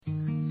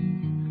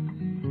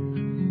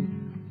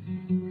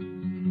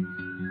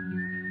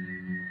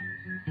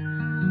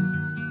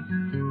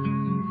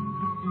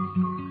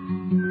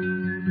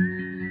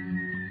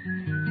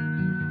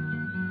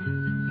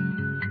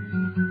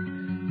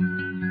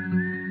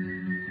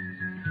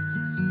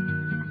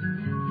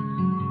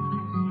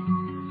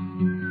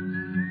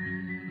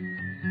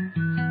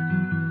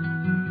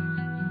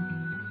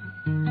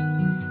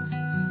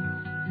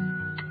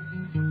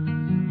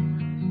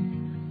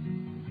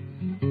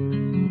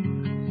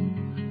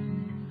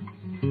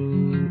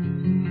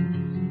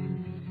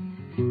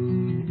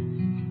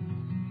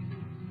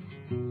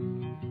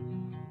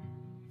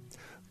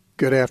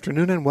Good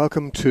afternoon and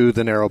welcome to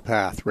the Narrow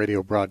Path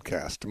radio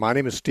broadcast. My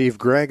name is Steve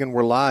Gregg and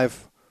we're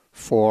live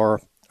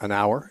for an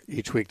hour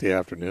each weekday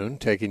afternoon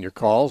taking your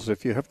calls.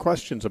 If you have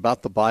questions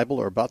about the Bible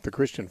or about the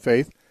Christian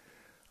faith,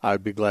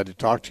 I'd be glad to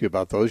talk to you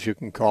about those. You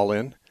can call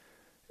in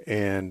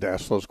and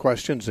ask those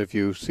questions. If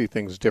you see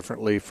things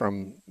differently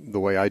from the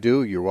way I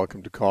do, you're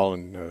welcome to call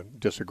and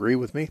disagree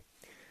with me.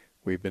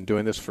 We've been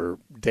doing this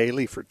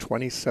daily for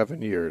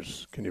 27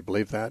 years. Can you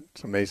believe that?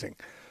 It's amazing.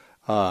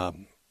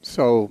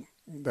 So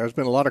there's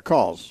been a lot of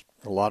calls,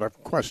 a lot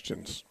of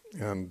questions,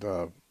 and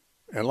a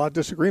lot of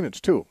disagreements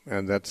too.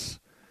 And that's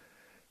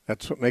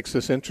what makes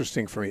this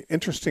interesting for me.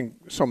 Interesting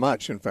so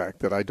much, in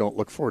fact, that I don't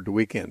look forward to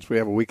weekends. We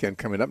have a weekend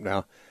coming up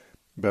now,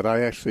 but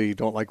I actually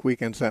don't like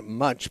weekends that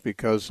much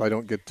because I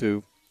don't get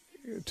to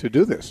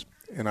do this,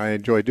 and I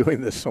enjoy doing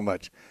this so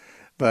much.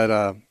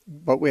 But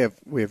we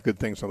have good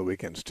things on the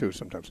weekends too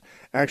sometimes.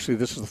 Actually,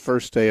 this is the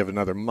first day of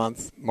another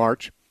month,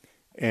 March,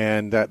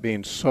 and that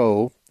being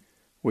so,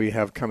 we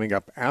have coming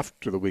up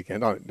after the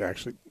weekend,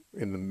 actually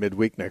in the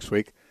midweek next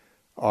week,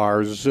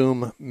 our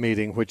Zoom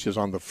meeting, which is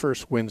on the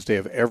first Wednesday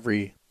of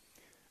every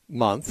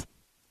month,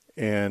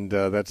 and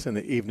that's in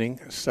the evening,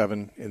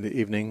 7 in the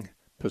evening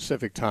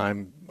Pacific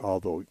time,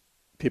 although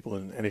people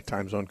in any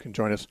time zone can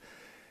join us.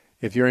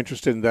 If you're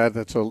interested in that,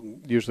 that's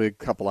usually a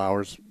couple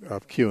hours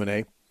of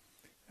Q&A.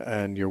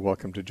 And you're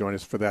welcome to join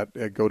us for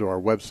that. Go to our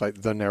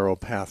website,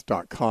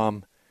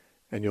 thenarrowpath.com,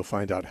 and you'll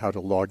find out how to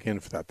log in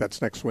for that.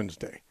 That's next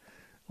Wednesday.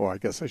 Or I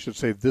guess I should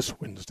say this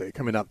Wednesday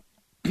coming up.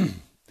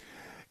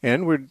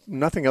 And we're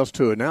nothing else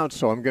to announce,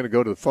 so I'm going to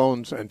go to the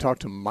phones and talk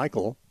to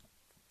Michael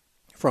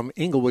from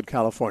Inglewood,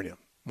 California.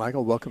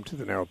 Michael, welcome to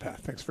the Narrow Path.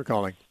 Thanks for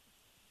calling.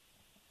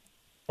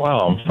 Wow,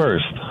 I'm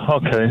first.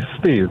 Okay,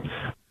 Steve,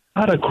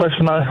 I had a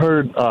question. I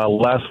heard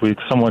last week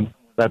someone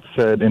that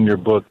said in your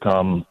book,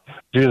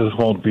 Jesus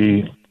won't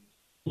be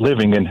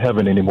living in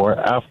heaven anymore.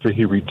 After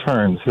he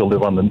returns, he'll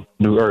live on the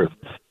new earth.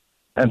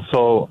 And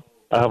so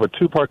I have a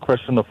two-part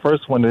question. The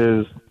first one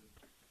is,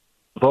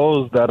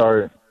 those that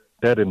are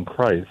dead in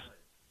Christ,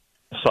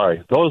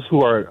 those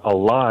who are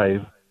alive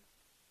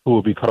who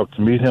will be caught up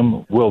to meet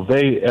him, will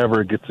they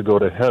ever get to go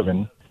to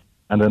heaven?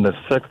 And then the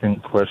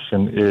second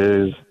question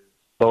is,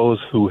 those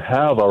who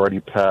have already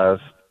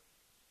passed,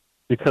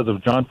 because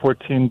of John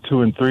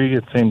 14:2-3,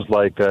 it seems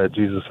like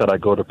Jesus said, I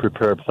go to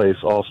prepare a place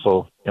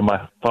also. In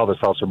my Father's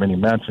house are many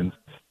mansions.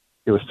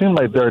 It would seem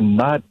like they're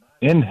not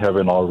in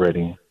heaven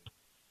already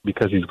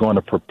because he's going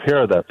to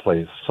prepare that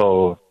place.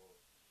 So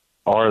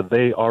are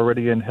they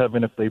already in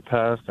heaven if they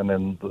passed? And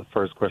then the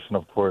first question,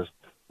 of course,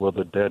 will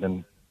the dead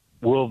and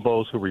will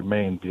those who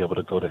remain be able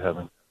to go to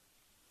heaven?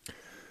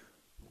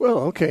 Well,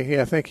 okay.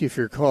 Yeah, thank you for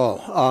your call.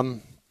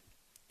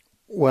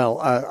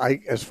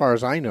 As far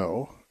as I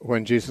know,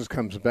 when Jesus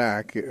comes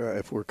back,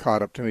 if we're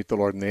caught up to meet the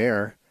Lord in the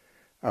air,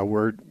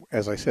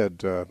 as I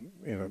said,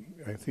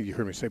 I think you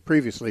heard me say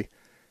previously,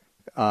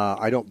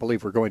 I don't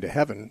believe we're going to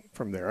heaven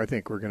from there. I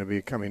think we're going to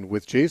be coming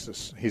with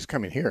Jesus. He's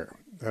coming here.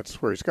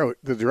 That's where he's going.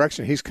 The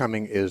direction he's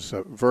coming is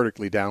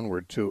vertically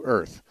downward to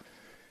earth,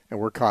 and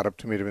we're caught up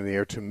to meet him in the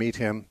air, to meet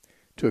him,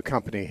 to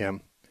accompany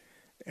him,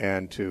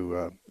 and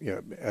to,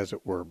 as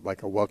it were,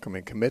 like a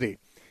welcoming committee,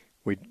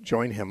 we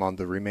join him on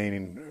the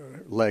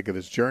remaining leg of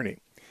his journey.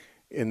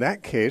 In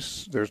that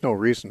case, there's no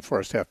reason for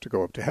us to have to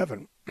go up to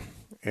heaven,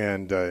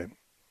 and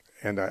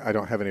I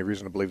don't have any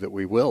reason to believe that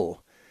we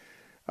will.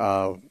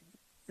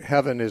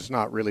 Heaven is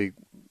not really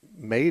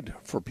made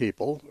for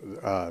people.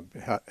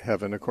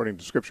 Heaven, according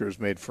to Scripture, is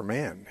made for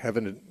man.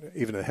 Heaven,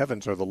 even the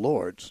heavens are the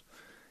Lord's.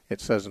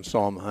 It says in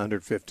Psalm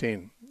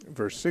 115,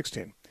 verse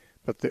 16,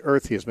 but the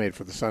earth he has made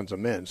for the sons of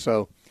men.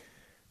 So,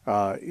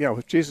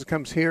 if Jesus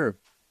comes here,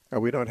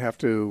 we don't have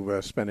to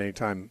spend any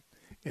time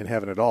in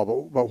heaven at all.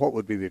 But what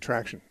would be the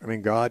attraction? I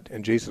mean, God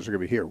and Jesus are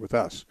going to be here with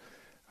us.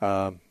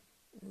 There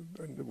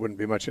wouldn't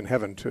be much in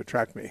heaven to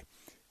attract me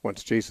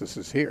once Jesus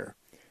is here.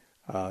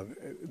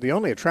 The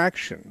only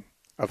attraction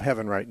of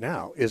heaven right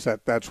now is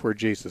that that's where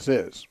Jesus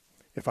is.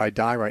 If I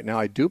die right now,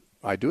 I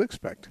do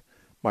expect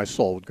my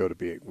soul would go to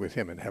be with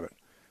him in heaven,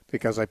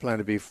 because I plan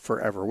to be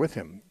forever with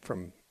him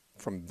from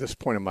this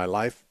point in my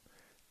life,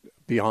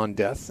 beyond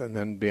death, and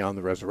then beyond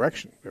the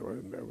resurrection.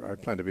 I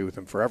plan to be with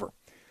him forever.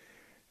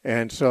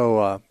 And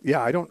so,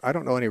 I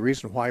don't know any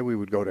reason why we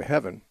would go to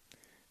heaven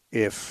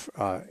if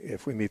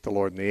we meet the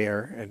Lord in the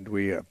air and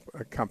we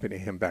accompany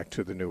him back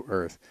to the new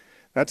earth.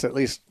 That's at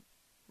least,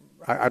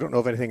 I don't know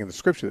of anything in the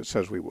Scripture that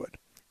says we would.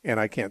 And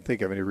I can't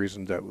think of any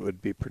reason that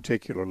would be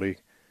particularly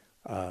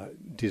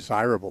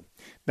desirable.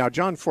 Now,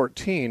 John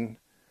 14,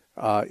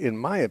 in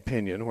my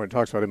opinion, when it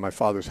talks about in my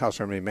Father's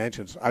house are many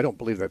mansions, I don't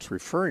believe that's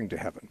referring to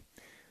heaven.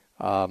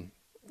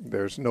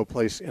 There's no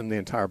place in the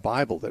entire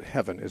Bible that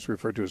heaven is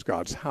referred to as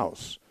God's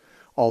house.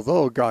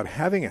 Although God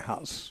having a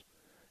house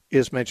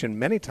is mentioned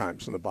many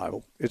times in the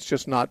Bible, it's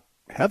just not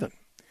heaven.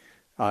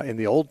 In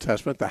the Old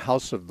Testament, the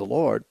house of the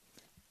Lord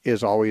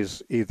is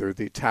always either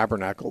the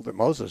tabernacle that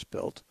Moses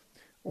built,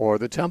 or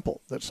the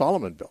temple that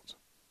Solomon built,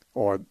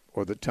 or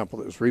the temple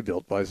that was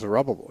rebuilt by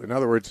Zerubbabel. In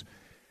other words,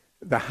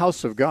 the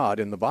house of God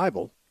in the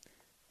Bible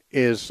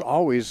is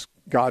always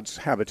God's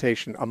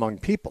habitation among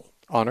people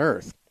on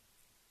earth.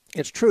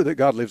 It's true that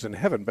God lives in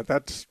heaven, but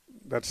that's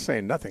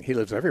saying nothing. He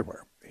lives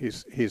everywhere.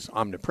 He's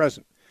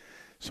omnipresent.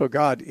 So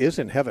God is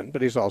in heaven,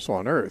 but he's also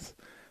on earth.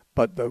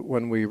 But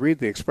when we read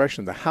the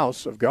expression, the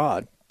house of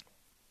God,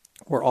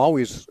 we're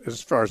always,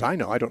 as far as I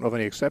know, I don't know of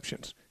any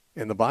exceptions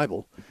in the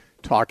Bible,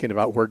 talking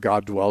about where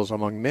God dwells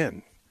among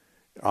men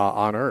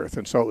on earth.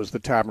 And so it was the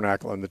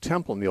tabernacle and the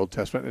temple in the Old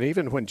Testament. And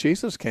even when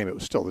Jesus came, it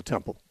was still the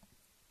temple.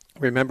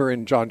 Remember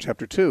in John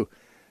chapter 2,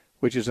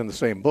 which is in the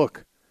same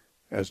book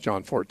as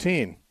John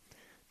 14,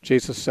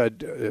 Jesus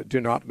said, do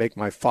not make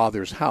my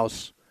Father's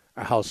house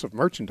a house of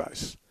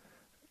merchandise.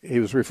 He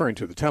was referring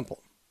to the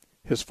temple.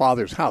 His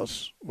Father's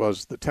house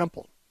was the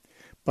temple.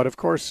 But of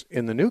course,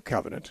 in the New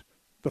Covenant,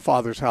 the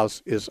Father's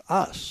house is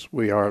us.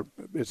 We are,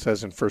 it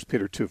says in 1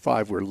 Peter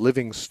 2:5, we're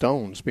living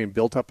stones being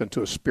built up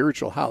into a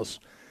spiritual house.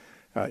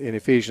 In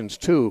Ephesians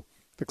 2,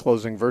 the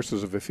closing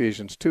verses of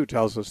Ephesians 2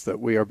 tells us that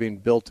we are being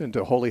built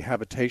into holy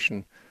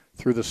habitation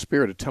through the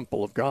Spirit, a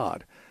temple of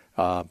God.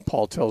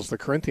 Paul tells the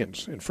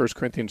Corinthians in 1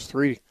 Corinthians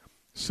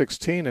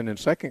 3:16 and in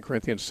 2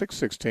 Corinthians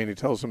 6:16, he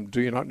tells them, do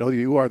you not know that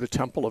you are the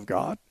temple of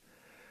God?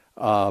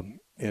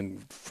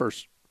 In 1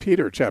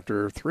 Peter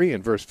chapter 3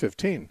 and verse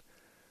 15,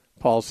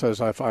 Paul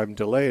says, if I'm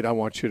delayed, I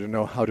want you to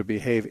know how to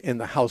behave in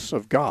the house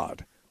of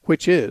God,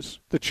 which is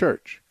the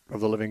church of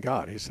the living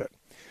God, he said.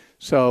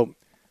 So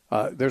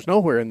there's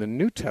nowhere in the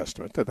New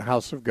Testament that the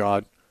house of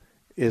God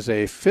is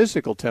a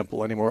physical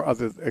temple anymore,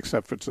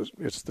 except for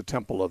it's the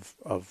temple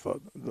of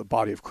the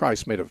body of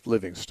Christ made of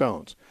living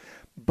stones.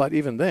 But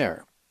even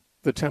there,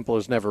 the temple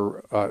is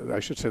never,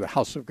 the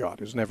house of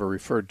God is never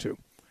referred to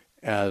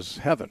as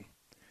heaven.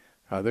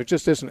 There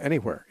just isn't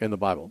anywhere in the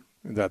Bible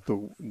that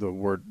the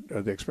word,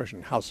 the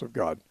expression house of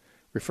God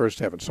refers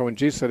to heaven. So when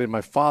Jesus said, in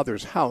my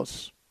Father's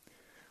house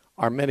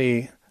are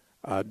many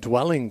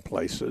dwelling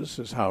places,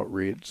 is how it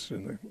reads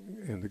in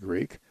the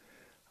Greek.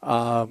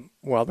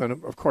 Well, then,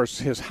 of course,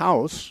 his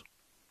house,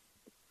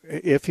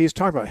 if he's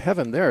talking about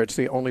heaven there, it's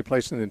the only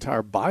place in the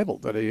entire Bible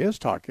that he is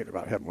talking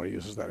about heaven when he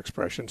uses that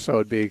expression.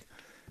 So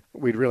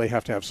we'd really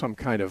have to have some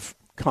kind of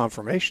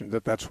confirmation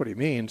that that's what he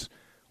means,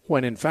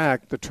 when in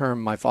fact the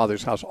term my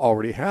Father's house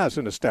already has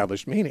an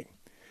established meaning,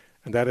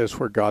 and that is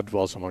where God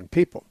dwells among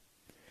people.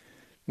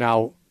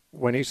 Now,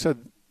 when he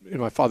said, in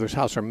my Father's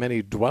house are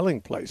many dwelling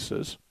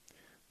places,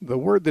 the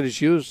word that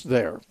is used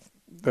there,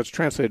 that's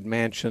translated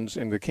mansions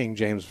in the King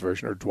James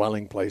Version, or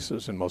dwelling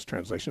places in most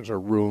translations, or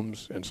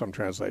rooms in some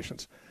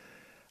translations.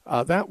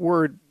 That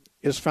word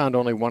is found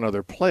only one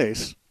other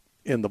place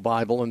in the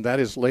Bible, and that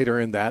is later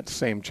in that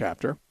same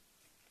chapter,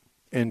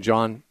 in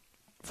John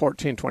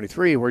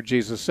 14:23, where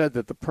Jesus said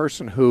that the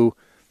person who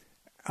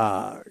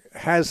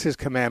has his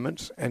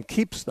commandments and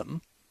keeps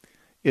them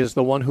is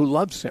the one who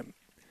loves him.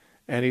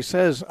 And he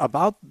says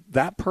about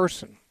that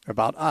person,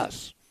 about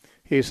us,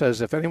 he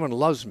says, if anyone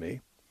loves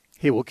me,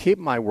 he will keep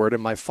my word,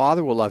 and my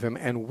Father will love him,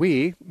 and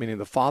we, meaning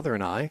the Father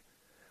and I,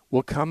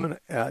 will come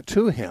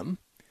to him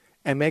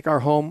and make our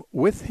home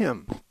with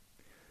him.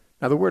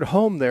 Now, the word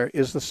home there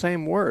is the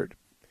same word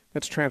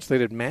that's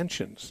translated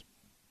mansions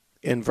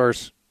in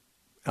verse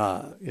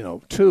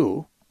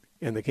 2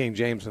 in the King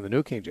James and the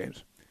New King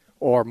James,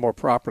 or more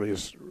properly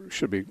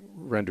should be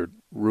rendered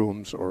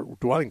rooms or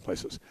dwelling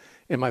places.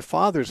 In my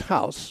Father's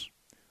house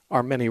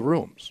are many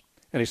rooms.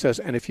 And he says,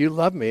 and if you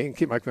love me and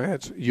keep my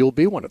commandments, you'll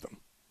be one of them.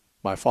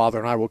 My Father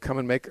and I will come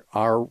and make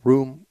our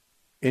room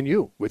in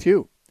you, with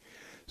you.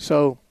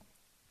 So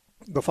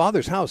the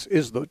Father's house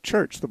is the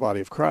church, the body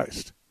of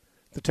Christ,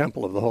 the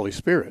temple of the Holy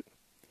Spirit.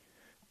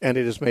 And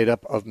it is made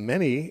up of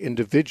many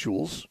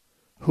individuals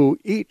who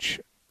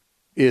each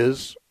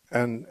is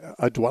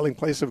a dwelling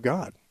place of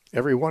God.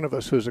 Every one of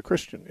us who's a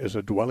Christian is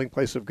a dwelling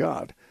place of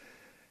God.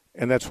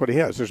 And that's what he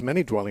has. There's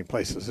many dwelling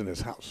places in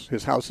his house.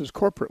 His house is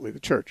corporately the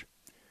church.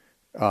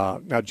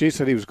 Now, Jesus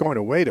said he was going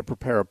away to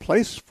prepare a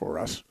place for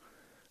us.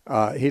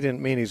 He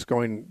didn't mean he's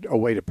going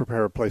away to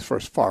prepare a place for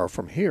us far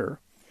from here.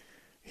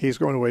 He's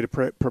going away to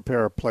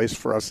prepare a place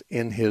for us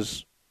in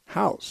his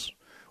house.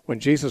 When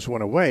Jesus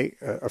went away,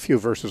 a few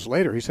verses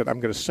later, he said, I'm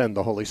going to send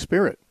the Holy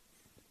Spirit.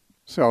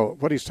 So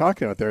what he's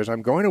talking about there is,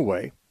 I'm going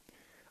away.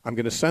 I'm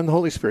going to send the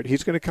Holy Spirit.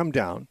 He's going to come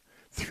down.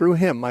 Through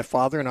him, my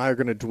Father and I are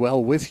going to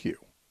dwell with you.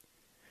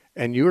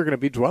 And you are going to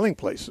be dwelling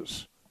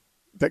places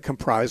that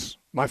comprise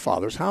my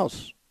Father's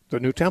house, the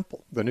new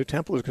temple. The new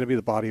temple is going to be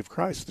the body of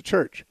Christ, the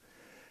church.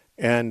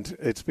 And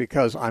it's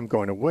because I'm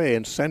going away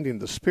and sending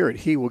the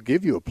Spirit, he will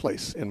give you a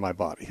place in my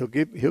body.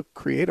 He'll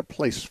create a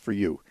place for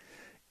you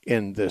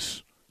in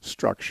this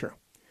structure.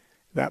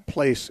 That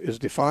place is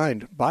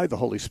defined by the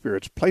Holy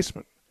Spirit's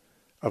placement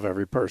of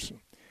every person.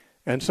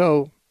 And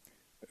so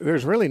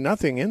there's really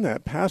nothing in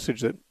that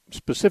passage that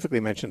specifically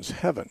mentions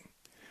heaven.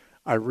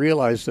 I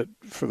realize that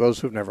for those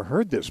who've never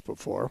heard this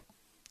before,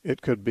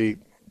 it could be,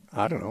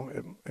 I don't know,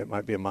 it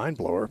might be a mind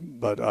blower,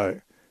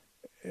 but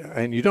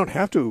and you don't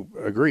have to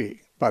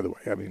agree, by the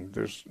way. I mean,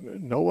 there's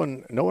no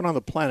one on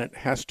the planet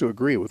has to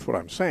agree with what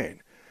I'm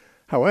saying.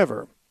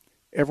 However,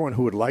 everyone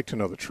who would like to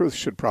know the truth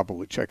should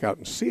probably check out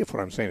and see if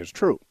what I'm saying is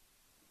true.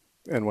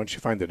 And once you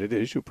find that it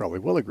is, you probably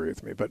will agree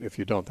with me. But if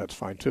you don't, that's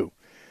fine too.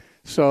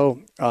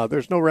 So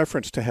there's no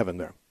reference to heaven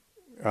there.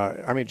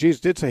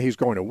 Jesus did say he's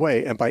going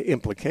away, and by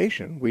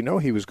implication, we know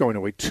he was going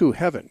away to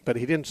heaven, but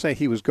he didn't say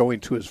he was going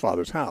to his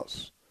Father's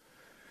house.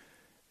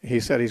 He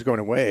said he's going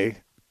away,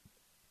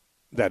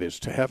 that is,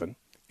 to heaven,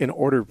 in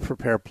order to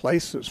prepare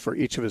places for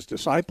each of his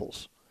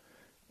disciples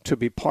to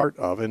be part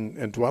of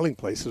and dwelling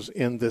places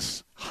in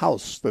this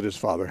house that his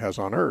Father has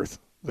on earth,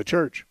 the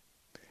church.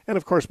 And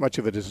of course, much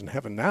of it is in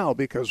heaven now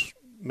because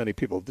many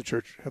people of the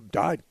church have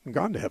died and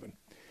gone to heaven.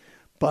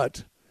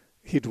 But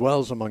he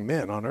dwells among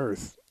men on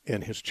earth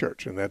in his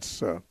church, and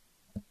that's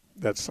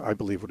I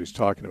believe what he's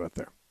talking about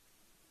there.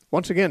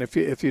 Once again, if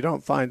you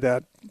don't find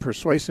that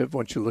persuasive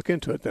once you look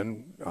into it,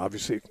 then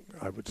obviously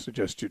I would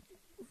suggest you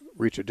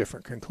reach a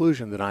different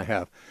conclusion than I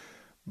have.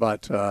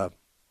 But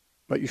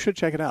you should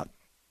check it out.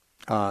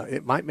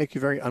 It might make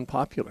you very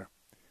unpopular,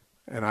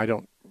 and I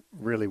don't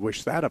really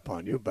wish that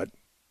upon you, but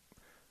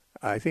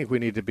I think we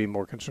need to be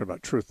more concerned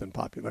about truth than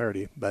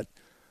popularity. But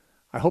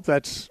I hope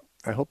that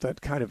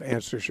kind of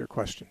answers your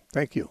question.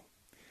 Thank you.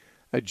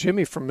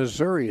 Jimmy from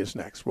Missouri is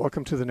next.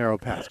 Welcome to the Narrow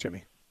Path,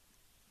 Jimmy.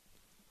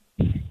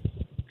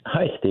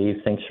 Hi,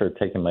 Steve. Thanks for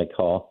taking my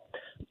call.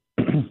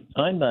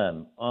 I'm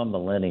a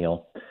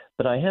millennial,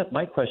 but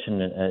my question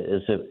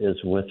is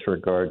with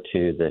regard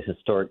to the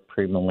historic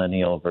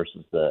premillennial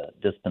versus the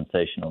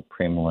dispensational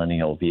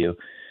premillennial view.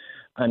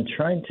 I'm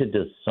trying to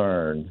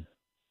discern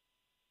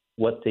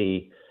what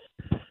the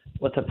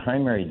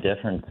primary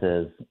difference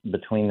is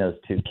between those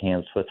two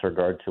camps with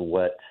regard to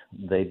what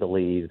they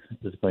believe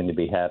is going to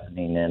be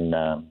happening in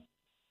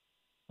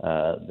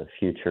the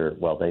future.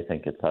 Well, they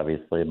think it's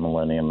obviously a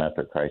millennium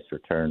after Christ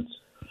returns.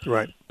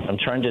 Right. I'm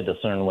trying to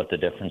discern what the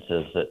difference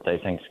is that they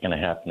think is going to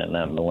happen in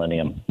that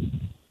millennium.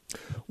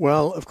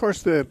 Well, of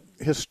course, the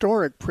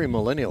historic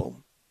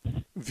premillennial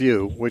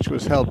view, which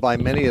was held by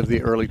many of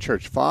the early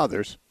church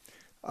fathers,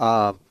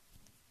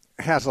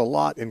 has a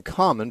lot in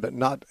common, but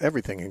not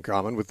everything in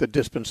common, with the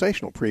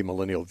dispensational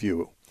premillennial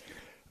view.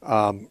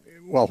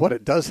 What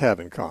it does have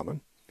in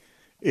common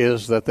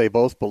is that they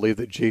both believe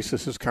that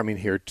Jesus is coming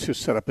here to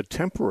set up a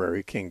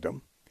temporary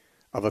kingdom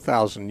of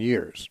 1,000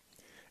 years.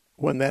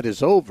 When that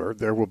is over,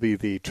 there will be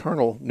the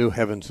eternal new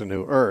heavens and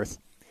new earth.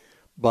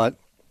 But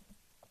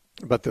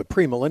the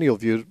premillennial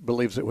view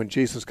believes that when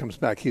Jesus comes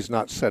back, he's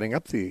not setting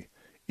up the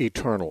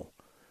eternal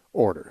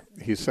order.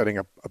 He's setting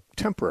up a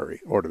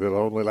temporary order that will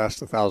only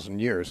last 1,000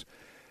 years,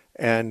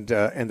 and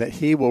that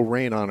he will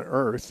reign on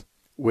earth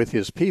with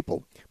his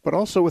people, but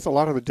also with a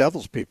lot of the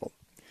devil's people.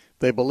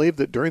 They believe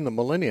that during the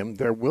millennium,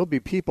 there will be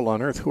people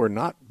on earth who are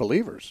not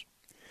believers.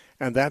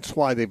 And that's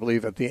why they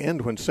believe at the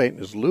end, when Satan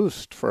is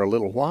loosed for a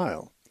little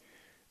while,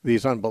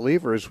 these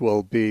unbelievers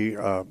will be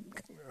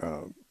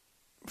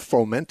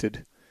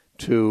fomented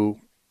to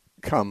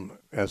come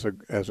as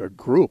a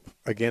group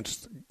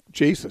against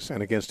Jesus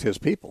and against his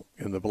people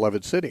in the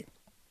beloved city.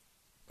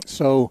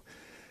 So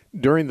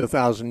during the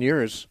 1,000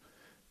 years,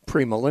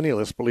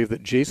 premillennialists believe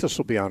that Jesus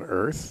will be on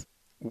earth,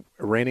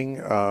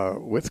 reigning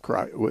with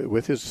Christ,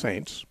 with his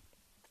saints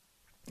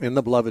in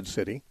the beloved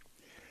city,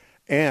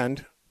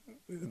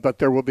 but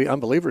there will be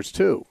unbelievers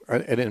too,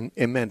 an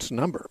immense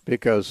number,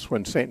 because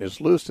when Satan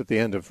is loosed at the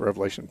end of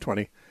Revelation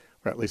 20,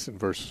 or at least in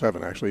verse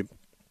 7 actually,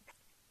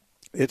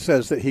 it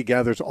says that he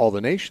gathers all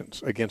the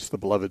nations against the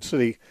beloved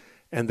city,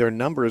 and their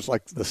number is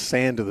like the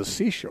sand of the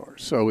seashore.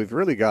 So we've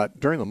really got,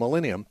 during the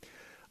millennium,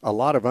 a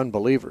lot of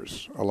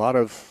unbelievers, a lot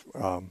of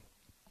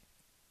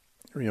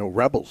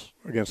rebels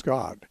against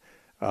God.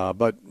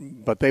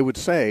 But they would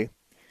say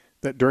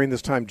that during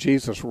this time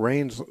Jesus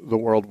reigns the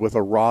world with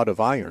a rod of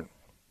iron,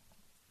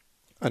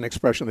 an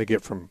expression they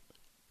get from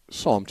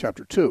Psalm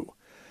chapter 2.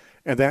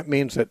 And that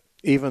means that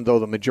even though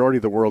the majority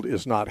of the world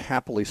is not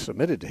happily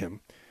submitted to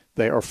him,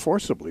 they are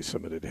forcibly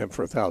submitted to him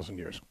for 1,000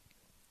 years.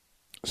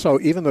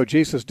 So even though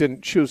Jesus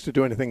didn't choose to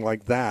do anything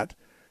like that,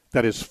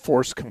 that is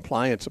forced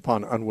compliance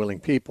upon unwilling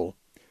people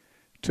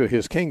to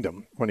his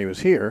kingdom when he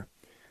was here,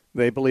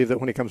 they believe that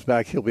when he comes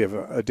back, he'll be of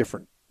a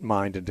different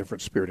mind and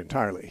different spirit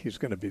entirely. He's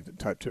going to be the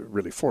type to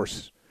really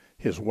force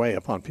his way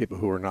upon people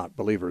who are not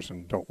believers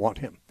and don't want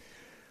him.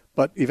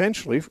 But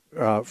eventually,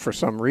 for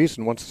some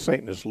reason, once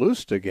Satan is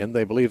loosed again,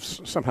 they believe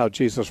somehow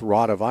Jesus'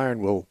 rod of iron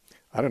will,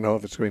 I don't know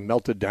if it's going to be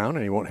melted down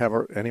and he won't have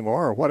it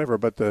anymore or whatever,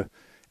 but the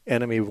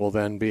enemy will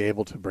then be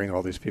able to bring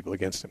all these people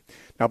against him.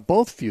 Now,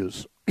 both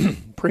views,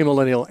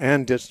 premillennial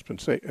and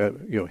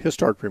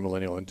historic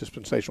premillennial and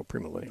dispensational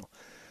premillennial,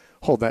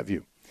 hold that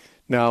view.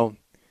 Now,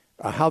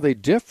 how they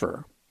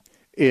differ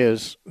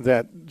is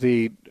that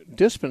the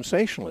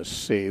dispensationalists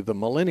see the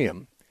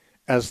millennium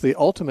as the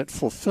ultimate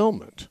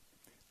fulfillment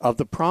of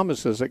the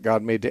promises that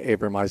God made to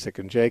Abraham, Isaac,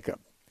 and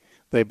Jacob.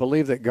 They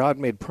believe that God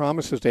made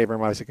promises to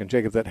Abraham, Isaac, and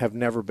Jacob that have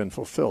never been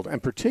fulfilled,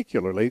 and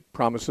particularly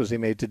promises he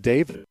made to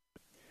David,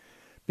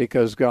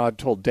 because God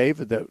told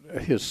David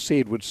that his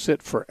seed would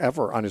sit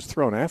forever on his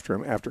throne after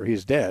him, after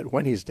he's dead,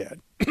 when he's dead.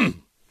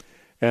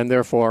 And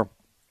therefore,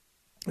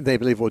 they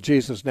believe, well,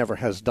 Jesus never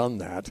has done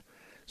that,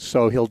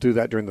 so he'll do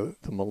that during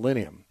the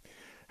millennium.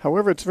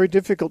 However, it's very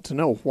difficult to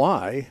know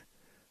why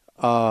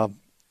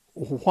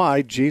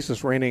why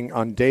Jesus reigning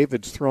on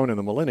David's throne in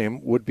the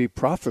millennium would be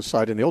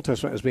prophesied in the Old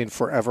Testament as being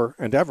forever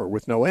and ever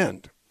with no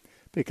end.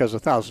 Because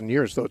 1,000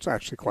 years, though it's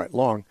actually quite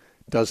long,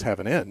 does have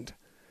an end.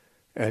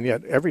 And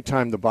yet every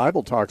time the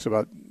Bible talks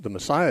about the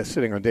Messiah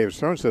sitting on David's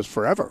throne, it says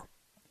forever,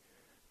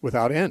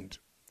 without end.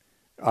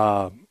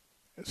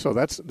 So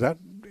that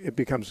it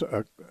becomes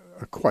a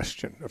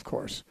question, of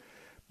course.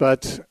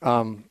 But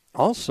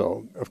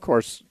also, of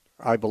course,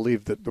 I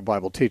believe that the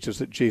Bible teaches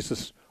that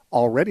Jesus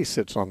already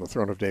sits on the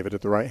throne of David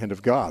at the right hand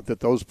of God,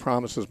 that those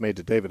promises made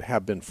to David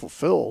have been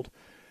fulfilled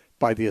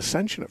by the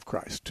ascension of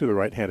Christ to the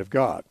right hand of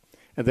God,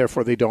 and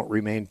therefore they don't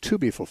remain to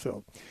be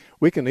fulfilled.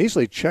 We can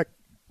easily check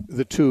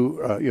the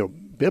two,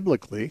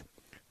 biblically,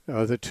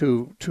 the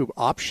two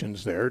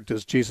options there.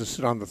 Does Jesus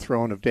sit on the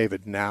throne of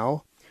David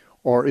now,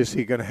 or is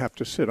he going to have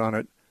to sit on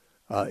it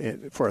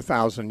for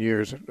 1,000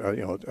 years,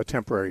 a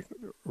temporary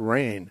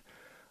reign?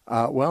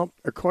 Well,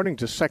 according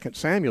to 2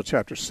 Samuel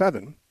chapter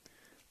 7,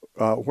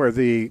 where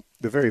the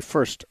very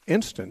first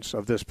instance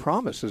of this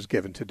promise is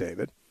given to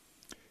David,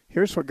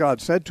 here's what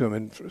God said to him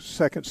in 2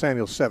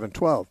 Samuel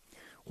 7:12.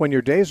 When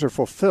your days are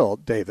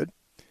fulfilled, David,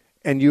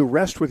 and you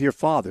rest with your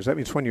fathers, that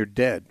means when you're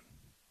dead,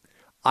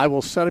 I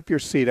will set up your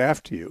seed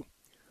after you,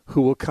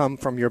 who will come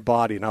from your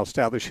body, and I'll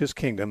establish his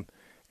kingdom.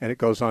 And it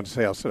goes on to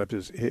say, I'll set up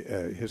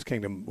his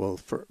kingdom will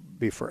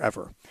be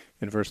forever,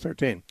 in verse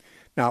 13.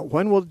 Now,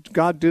 when will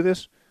God do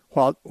this?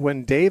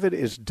 When David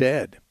is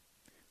dead,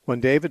 when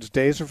David's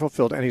days are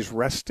fulfilled and he's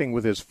resting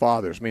with his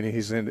fathers, meaning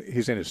he's in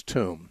his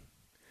tomb.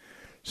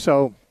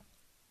 So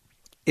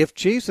if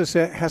Jesus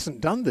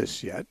hasn't done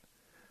this yet,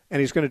 and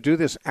he's going to do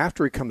this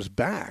after he comes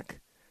back,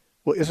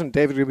 well, isn't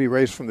David going to be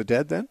raised from the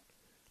dead then?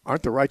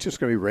 Aren't the righteous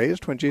going to be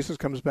raised when Jesus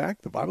comes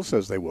back? The Bible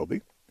says they will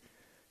be.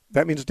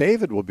 That means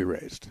David will be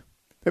raised.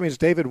 That means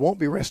David won't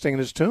be resting in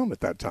his tomb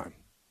at that time.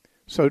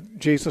 So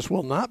Jesus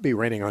will not be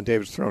reigning on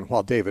David's throne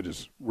while David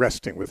is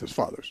resting with his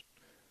fathers,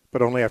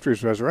 but only after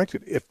he's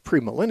resurrected, if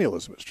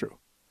premillennialism is true.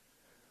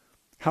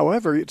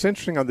 However, it's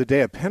interesting on the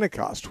day of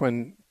Pentecost,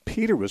 when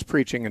Peter was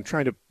preaching and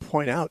trying to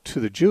point out to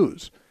the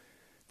Jews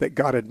that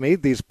God had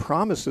made these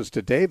promises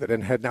to David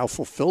and had now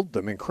fulfilled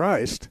them in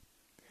Christ,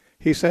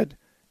 he said,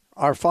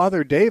 our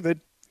father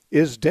David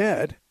is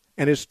dead,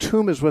 and his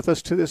tomb is with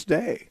us to this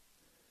day.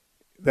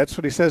 That's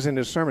what he says in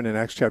his sermon in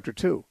Acts chapter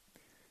 2.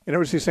 In other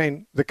words, he's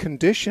saying the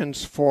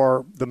conditions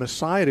for the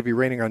Messiah to be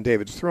reigning on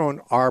David's throne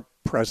are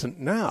present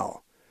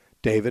now.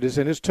 David is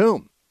in his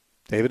tomb.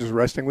 David is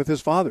resting with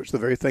his fathers, the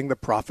very thing the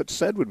prophets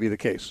said would be the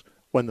case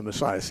when the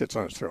Messiah sits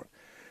on his throne.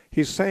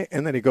 He's saying,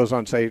 and then he goes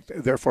on to say,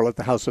 therefore let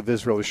the house of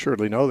Israel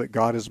assuredly know that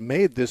God has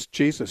made this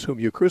Jesus, whom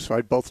you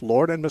crucified, both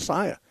Lord and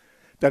Messiah.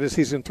 That is,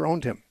 he's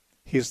enthroned him.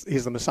 He's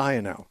the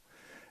Messiah now,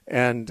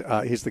 and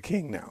he's the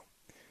king now.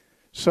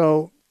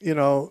 So,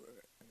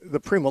 the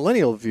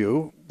premillennial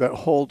view that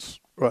holds,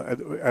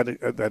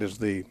 that is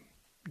the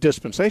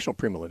dispensational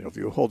premillennial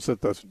view, holds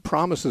that the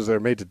promises that are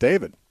made to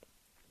David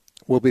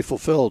will be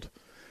fulfilled,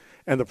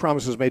 and the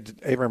promises made to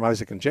Abraham,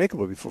 Isaac, and Jacob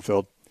will be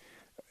fulfilled,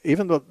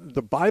 even though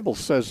the Bible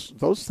says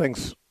those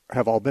things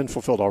have all been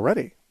fulfilled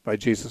already by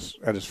Jesus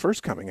at his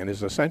first coming and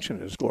his ascension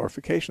and his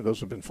glorification. Those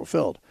have been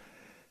fulfilled.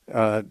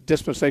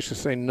 Dispensations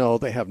say, no,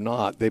 they have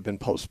not. They've been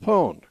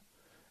postponed,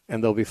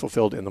 and they'll be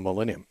fulfilled in the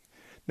millennium.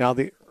 Now,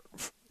 the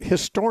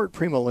historic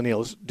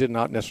premillennialists did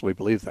not necessarily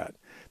believe that.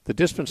 The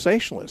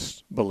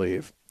dispensationalists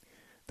believe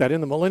that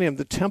in the millennium,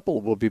 the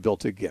temple will be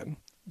built again,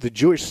 the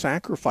Jewish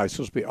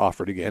sacrifices will be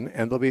offered again,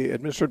 and they'll be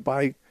administered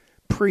by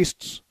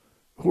priests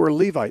who are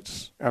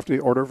Levites after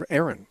the order of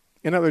Aaron.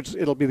 In other words,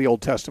 it'll be the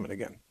Old Testament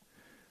again.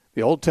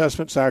 The Old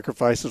Testament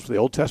sacrifices for the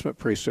Old Testament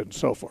priesthood and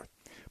so forth.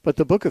 But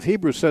the book of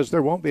Hebrews says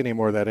there won't be any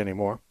more of that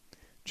anymore.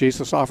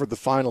 Jesus offered the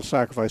final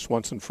sacrifice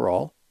once and for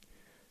all.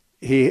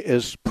 He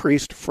is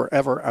priest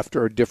forever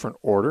after a different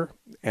order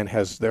and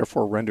has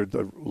therefore rendered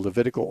the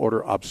Levitical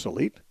order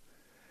obsolete.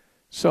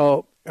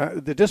 So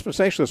the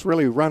dispensationalists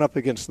really run up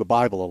against the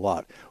Bible a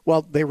lot.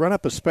 Well, they run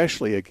up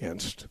especially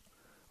against,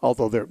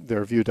 although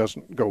their view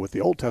doesn't go with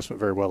the Old Testament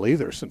very well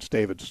either, since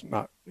David's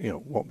not,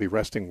 won't be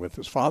resting with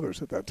his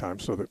fathers at that time.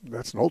 So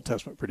that's an Old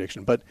Testament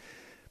prediction. But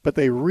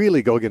they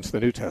really go against the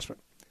New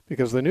Testament,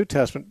 because the New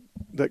Testament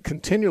that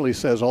continually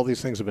says all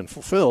these things have been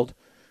fulfilled,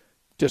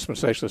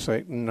 dispensationalists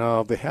say,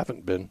 no, they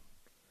haven't been,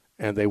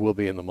 and they will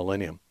be in the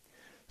millennium.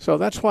 So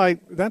that's why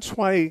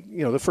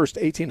the first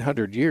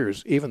 1,800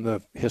 years, even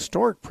the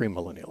historic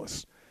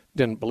premillennialists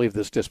didn't believe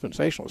this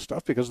dispensational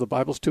stuff, because the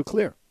Bible's too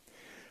clear.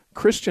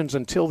 Christians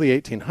until the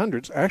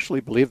 1800s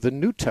actually believed the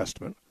New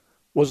Testament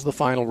was the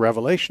final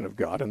revelation of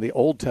God, and the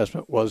Old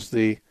Testament was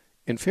the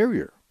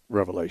inferior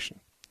revelation.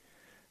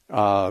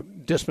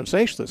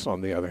 Dispensationalists,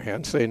 on the other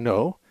hand, say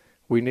no,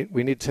 we need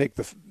to take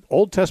the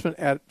Old Testament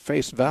at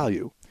face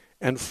value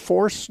and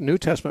force New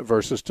Testament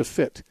verses to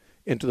fit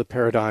into the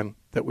paradigm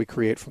that we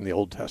create from the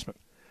Old Testament.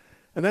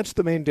 And that's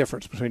the main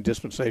difference between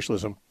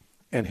dispensationalism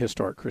and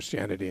historic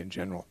Christianity in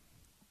general.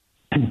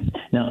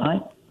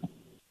 Now,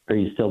 are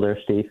you still there,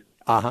 Steve?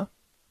 Uh-huh.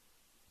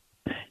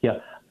 Yeah,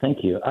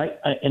 Thank you.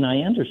 And I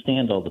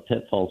understand all the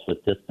pitfalls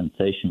with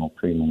dispensational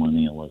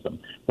premillennialism,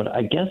 but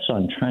I guess what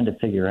I'm trying to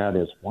figure out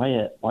is why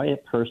a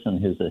person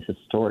who's a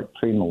historic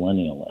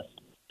premillennialist,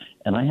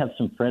 and I have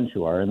some friends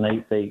who are, and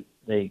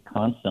they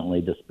constantly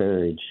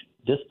disparage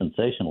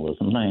dispensationalism,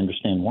 and I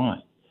understand why.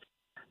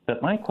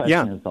 But my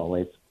question is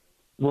always,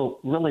 well,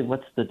 really,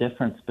 what's the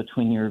difference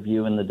between your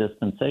view and the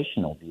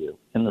dispensational view?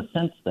 In the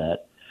sense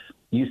that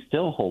you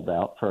still hold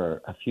out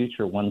for a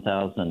future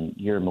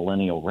 1,000-year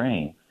millennial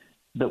reign.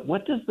 But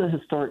what does the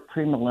historic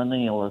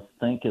premillennialist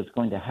think is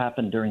going to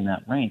happen during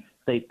that reign?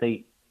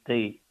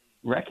 They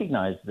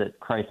recognize that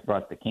Christ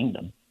brought the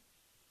kingdom.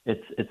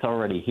 It's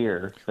already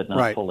here, but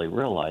not fully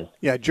realized.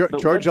 Yeah,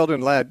 George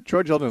Eldon Ladd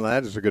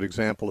is a good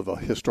example of a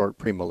historic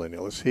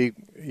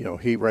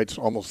premillennialist. He writes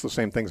almost the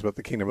same things about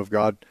the kingdom of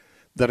God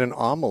that an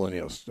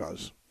amillennialist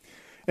does.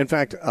 In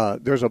fact,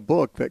 there's a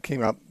book that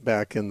came out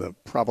back in the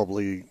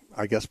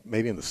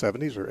maybe in the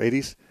 70s or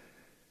 80s.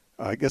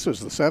 I guess it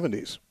was the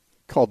 70s,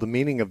 called The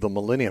Meaning of the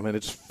Millennium, and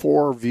it's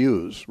 4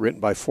 views written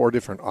by 4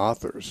 different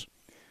authors.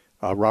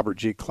 Robert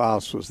G.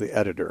 Klaus was the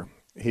editor.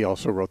 He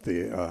also wrote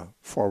the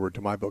foreword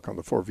to my book on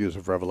the 4 views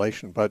of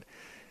Revelation. But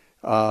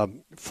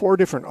 4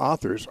 different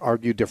authors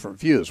argue different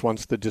views.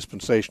 One's the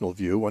dispensational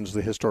view, one's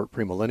the historic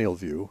premillennial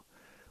view,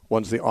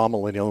 one's the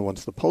amillennial, and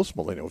one's the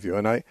postmillennial view.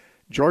 And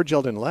George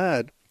Eldon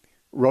Ladd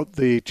wrote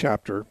the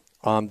chapter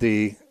on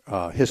the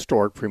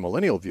historic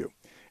premillennial view.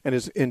 And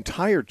his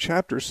entire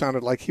chapter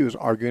sounded like he was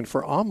arguing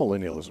for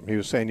amillennialism. He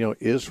was saying,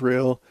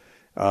 Israel,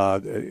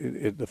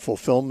 the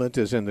fulfillment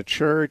is in the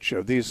church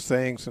of these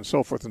things and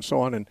so forth and so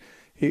on. And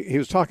he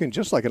was talking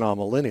just like an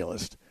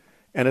amillennialist.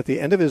 And at the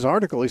end of his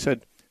article, he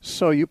said,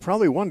 so you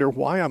probably wonder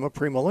why I'm a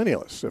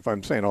premillennialist if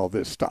I'm saying all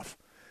this stuff.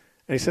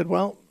 And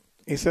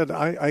he said,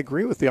 I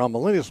agree with the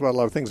amillennialists about a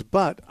lot of things,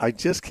 but I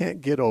just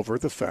can't get over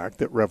the fact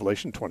that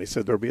Revelation 20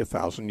 said there'll be a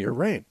 1,000-year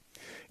reign.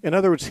 In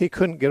other words, he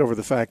couldn't get over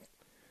the fact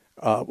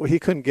he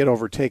couldn't get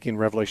over taking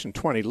Revelation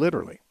 20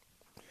 literally.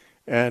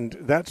 And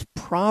that's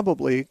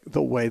probably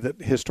the way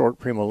that historic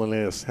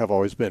premillennialists have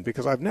always been,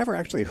 because I've never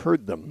actually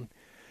heard them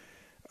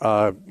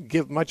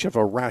give much of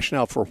a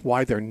rationale for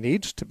why there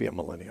needs to be a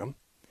millennium.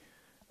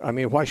 I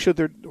mean, why should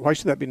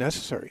that be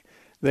necessary?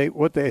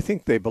 What they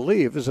think they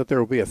believe is that there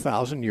will be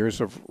 1,000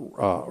 years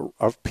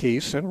of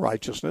peace and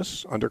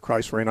righteousness under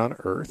Christ's reign on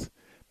earth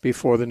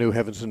before the new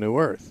heavens and new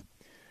earth.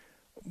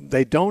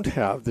 They don't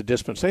have the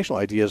dispensational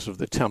ideas of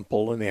the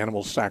temple and the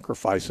animal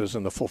sacrifices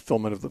and the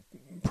fulfillment of the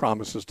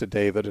promises to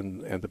David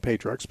and the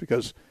patriarchs,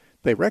 because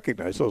they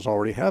recognize those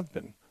already have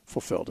been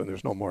fulfilled and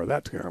there's no more of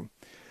that to come.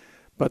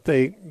 But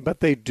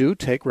they do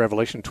take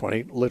Revelation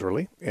 20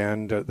 literally,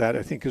 and that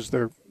I think is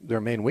their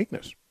main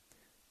weakness.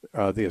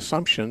 The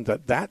assumption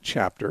that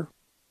chapter,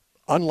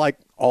 unlike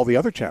all the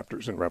other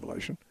chapters in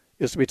Revelation,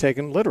 is to be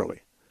taken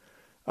literally.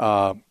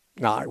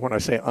 Now, when I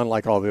say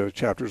unlike all the other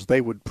chapters, they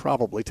would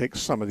probably take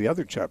some of the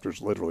other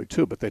chapters literally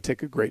too, but they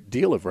take a great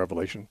deal of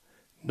Revelation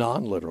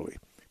non-literally.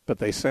 But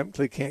they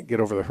simply can't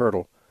get over the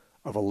hurdle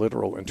of a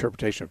literal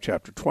interpretation of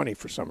chapter 20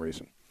 for some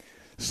reason.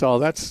 So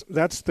that's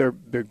their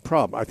big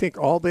problem. I think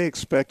all they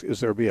expect is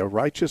there be a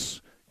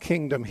righteous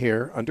kingdom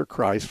here under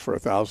Christ for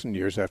 1,000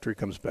 years after he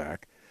comes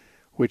back,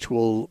 which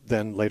will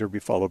then later be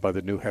followed by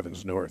the new heavens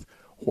and new earth.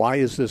 Why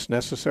is this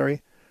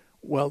necessary?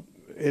 Well,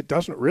 it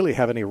doesn't really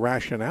have any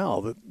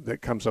rationale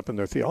that comes up in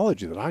their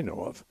theology that I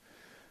know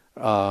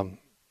of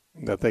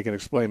that they can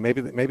explain.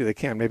 Maybe they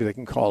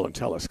can call and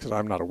tell us, because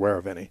I'm not aware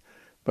of any.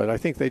 But I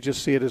think they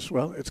just see it as,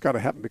 well, it's got to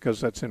happen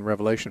because that's in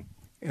Revelation.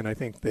 And I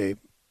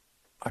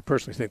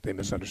personally think they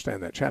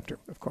misunderstand that chapter,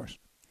 of course.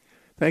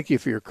 Thank you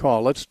for your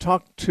call. Let's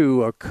talk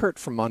to Kurt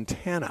from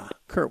Montana.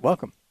 Kurt,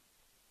 welcome.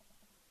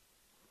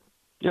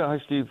 Yeah,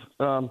 hi, Steve.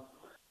 I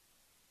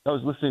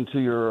was listening to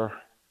your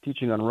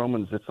teaching on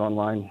Romans that's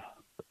online,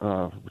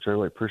 which I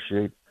really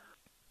appreciate.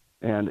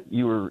 And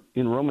you were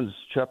in Romans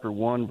chapter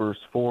 1, verse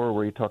 4,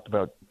 where you talked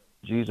about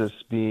Jesus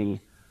being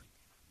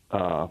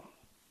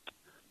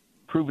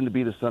proven to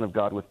be the Son of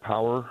God with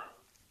power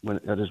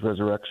at his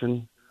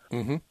resurrection.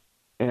 Mm-hmm.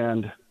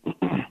 And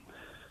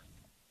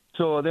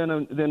so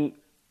then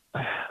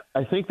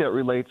I think that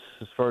relates,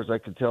 as far as I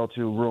could tell,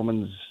 to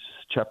Romans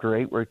chapter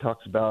 8, where he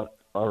talks about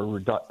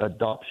our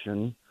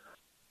adoption,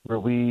 where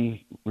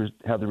we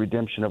have the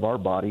redemption of our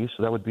body.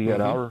 So that would be at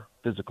our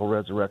physical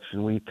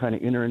resurrection. We kind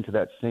of enter into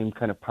that same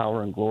kind of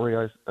power and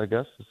glory, I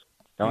guess, is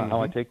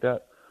how I take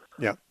that.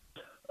 Yeah.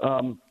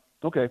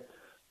 Okay.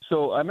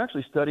 So I'm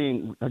actually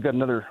studying, I got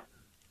another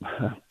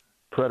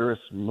preterist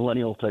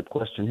millennial type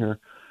question here.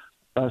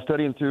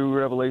 Studying through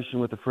Revelation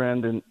with a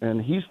friend,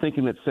 and he's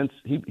thinking that since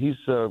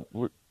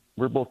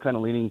we're both kind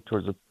of leaning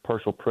towards a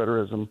partial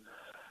preterism.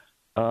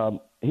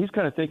 He's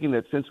kind of thinking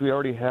that since we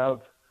already have,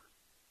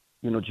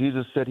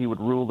 Jesus said he would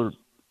rule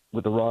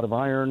with a rod of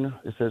iron.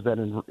 It says that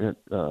in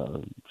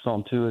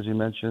Psalm 2, as you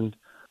mentioned,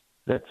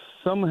 that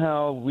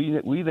somehow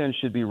we then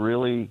should be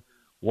really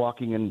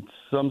walking in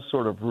some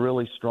sort of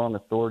really strong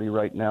authority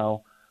right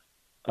now.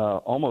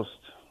 Almost,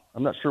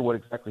 I'm not sure what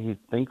exactly he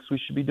thinks we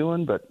should be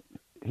doing, but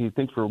he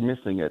thinks we're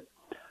missing it.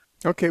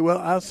 Okay, well,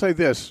 I'll say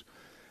this.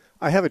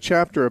 I have a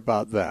chapter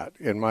about that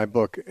in my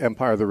book,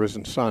 Empire of the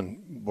Risen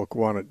Sun. Book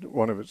one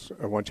of its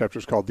one chapter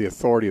is called "The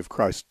Authority of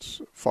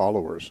Christ's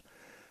Followers."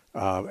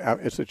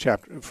 It's a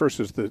chapter. First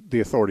is the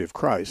authority of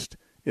Christ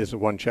is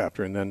one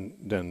chapter, and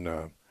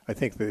then I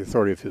think the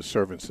authority of His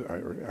servants.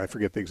 I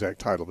forget the exact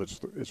title, but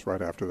it's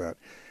right after that.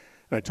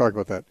 And I talk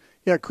about that.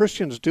 Yeah,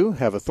 Christians do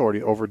have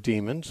authority over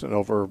demons and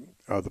over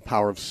the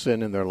power of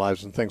sin in their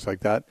lives and things like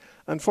that.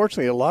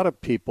 Unfortunately, a lot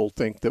of people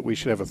think that we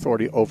should have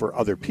authority over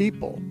other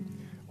people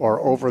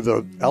or over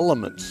the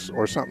elements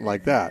or something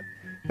like that.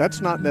 That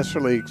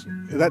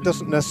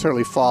doesn't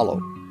necessarily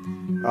follow.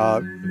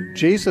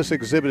 Jesus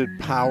exhibited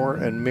power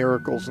and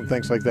miracles and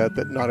things like that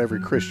not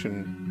every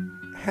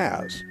Christian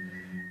has.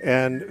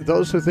 And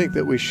those who think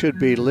that we should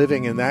be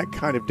living in that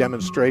kind of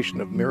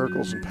demonstration of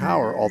miracles and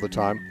power all the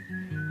time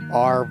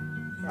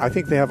I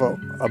think they have a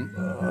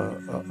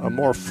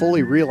more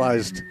fully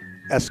realized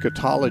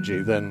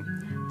eschatology than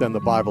the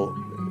Bible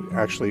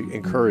actually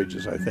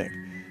encourages, I think.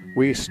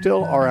 We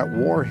still are at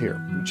war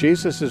here.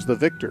 Jesus is the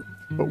victor,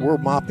 but we're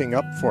mopping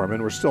up for him,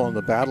 and we're still on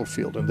the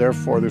battlefield, and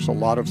therefore there's a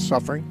lot of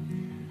suffering,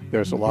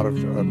 there's a lot of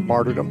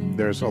martyrdom,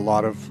 there's a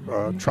lot of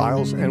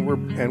trials, and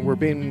we're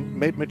being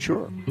made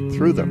mature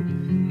through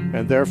them,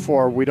 and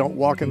therefore we don't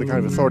walk in the kind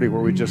of authority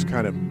where we just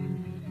kind of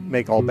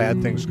make all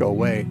bad things go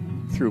away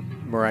through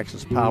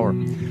miraculous power.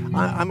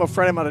 I'm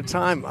afraid I'm out of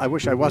time. I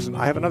wish I wasn't.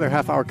 I have another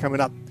half hour coming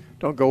up.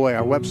 Don't go away.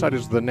 Our website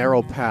is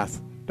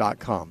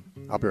thenarrowpath.com.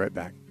 I'll be right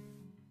back.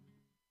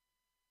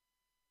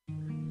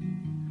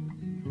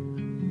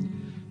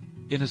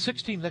 In a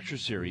 16-lecture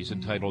series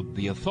entitled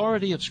The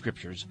Authority of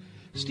Scriptures,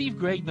 Steve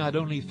Gregg not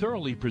only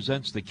thoroughly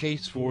presents the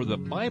case for the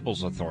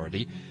Bible's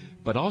authority,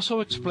 but also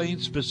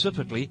explains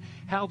specifically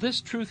how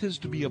this truth is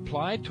to be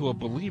applied to a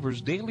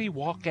believer's daily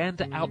walk and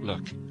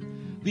outlook.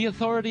 The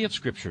Authority of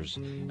Scriptures,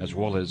 as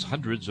well as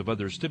hundreds of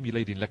other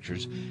stimulating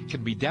lectures,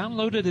 can be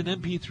downloaded in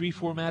MP3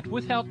 format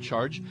without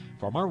charge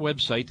from our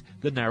website,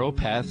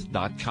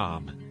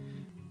 thenarrowpath.com.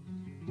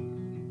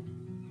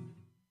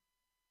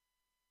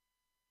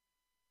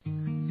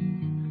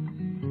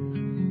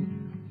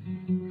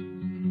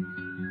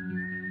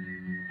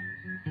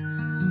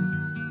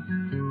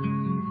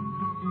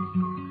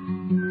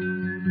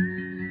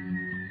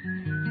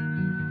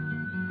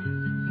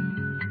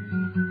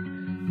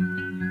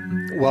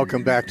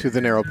 Welcome back to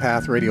the Narrow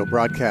Path radio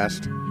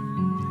broadcast.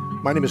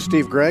 My name is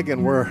Steve Gregg,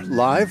 and we're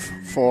live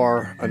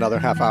for another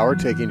half hour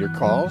taking your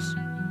calls.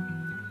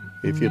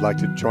 If you'd like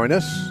to join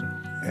us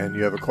and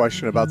you have a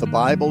question about the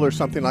Bible or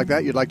something like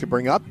that you'd like to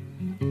bring up,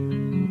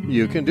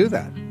 you can do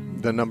that.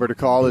 The number to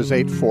call is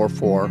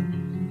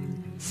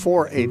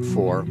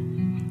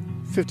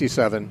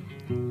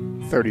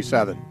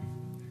 844-484-5737.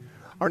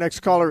 Our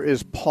next caller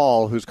is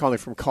Paul, who's calling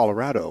from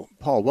Colorado.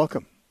 Paul,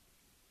 welcome.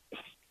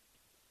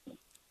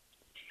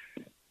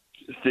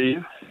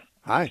 Steve?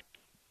 Hi.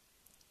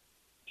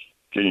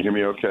 Can you hear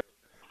me okay?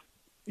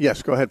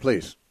 Yes, go ahead,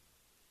 please.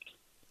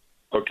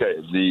 Okay,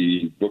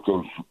 the book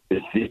of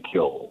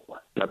Ezekiel,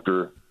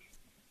 chapter...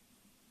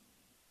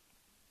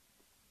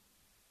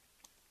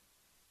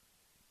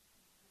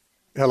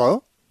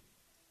 Hello?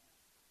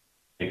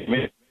 Can you hear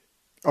me?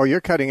 Oh, you're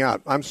cutting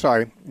out. I'm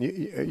sorry.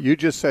 You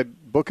just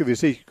said book of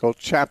Ezekiel,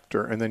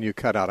 chapter, and then you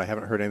cut out. I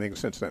haven't heard anything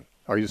since then.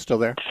 Are you still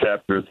there?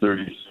 Chapter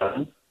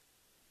 37.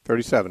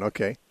 37,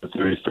 okay.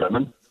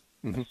 37.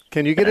 Mm-hmm.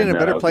 Can you get in a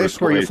better place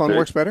where your phone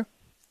works better?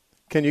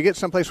 Can you get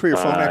someplace where your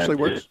phone actually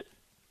works?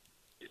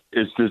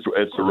 It's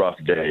a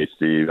rough day,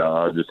 Steve.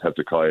 I'll just have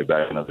to call you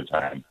back another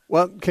time.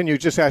 Well, can you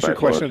just ask your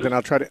question, and then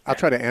I'll try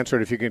to answer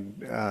it if you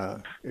can.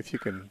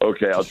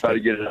 Okay, I'll try to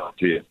get it out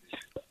to you.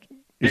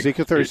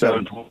 Ezekiel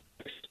 37.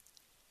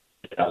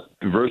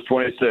 Verse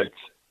 26.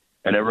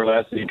 An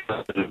everlasting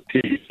covenant of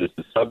peace is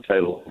the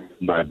subtitle of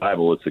my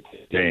Bible. It's the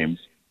King James.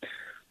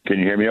 Can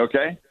you hear me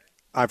okay?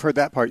 I've heard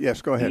that part.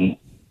 Yes, go ahead.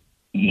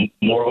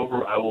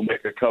 Moreover, I will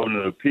make a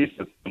covenant of peace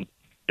with them.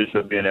 It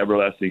shall be an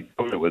everlasting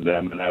covenant with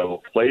them, and I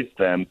will place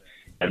them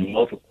and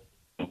multiply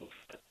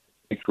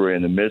sanctuary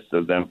in the midst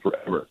of them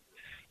forever.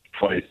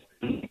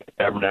 27,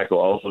 tabernacle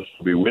also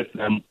shall be with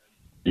them.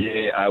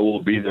 Yea, I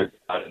will be their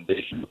God, and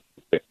they shall be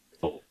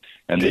faithful.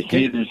 And the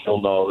heathen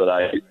shall know that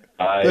I.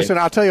 Listen,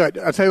 I'll tell you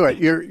what.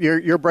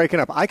 You're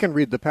breaking up. I can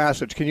read the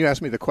passage. Can you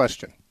ask me the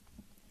question?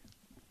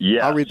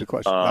 Yeah, I'll read the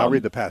question. I'll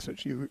read the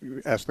passage.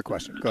 You ask the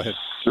question. Go ahead.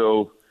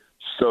 So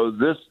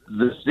this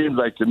seems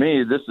like to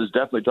me this is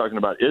definitely talking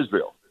about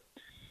Israel,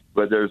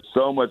 but there's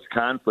so much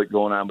conflict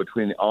going on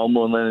between the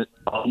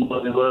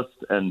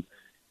amillennialists and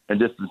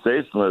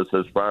dispensationalists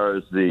as far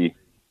as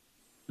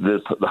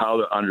how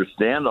to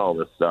understand all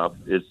this stuff.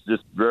 It's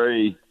just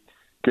very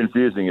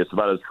confusing. It's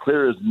about as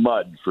clear as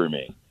mud for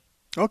me.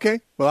 Okay.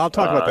 Well, I'll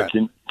talk about that.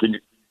 Can you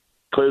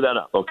clear that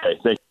up? Okay.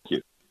 Thank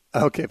you.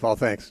 Okay, Paul.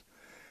 Thanks.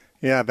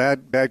 Yeah,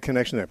 bad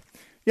connection there.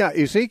 Yeah,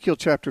 Ezekiel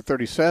chapter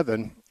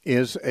 37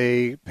 is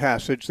a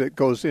passage that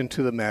goes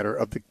into the matter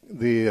of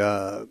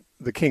the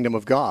kingdom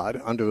of God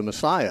under the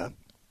Messiah.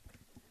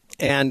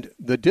 And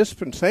the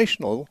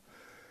dispensational,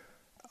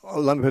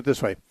 let me put it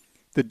this way,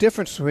 the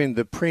difference between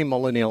the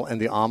premillennial and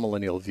the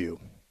amillennial view.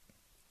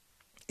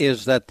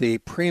 is that the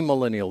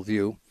premillennial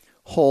view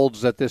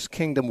holds that this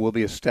kingdom will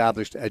be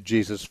established at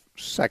Jesus'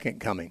 second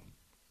coming,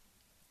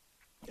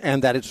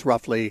 and that it's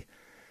roughly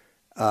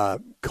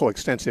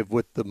coextensive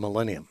with the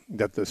millennium.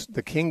 That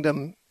the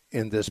kingdom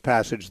in this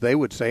passage, they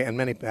would say, and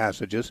many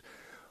passages,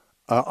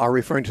 are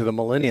referring to the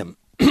millennium.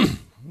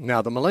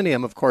 Now, the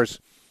millennium, of course,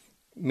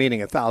 meaning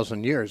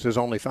 1,000 years, is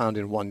only found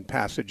in one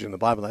passage in the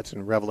Bible. That's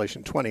in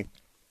Revelation 20.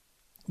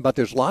 But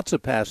there's lots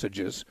of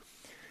passages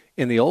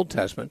in the Old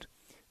Testament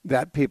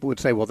that people would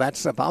say, well,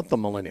 that's about the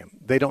millennium.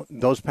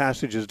 Those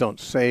passages don't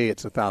say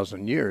it's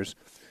 1,000 years,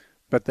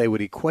 but they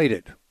would equate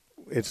it.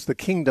 It's the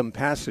kingdom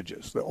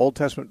passages. The Old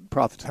Testament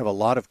prophets have a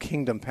lot of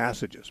kingdom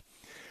passages.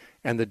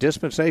 And the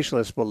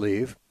dispensationalists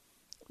believe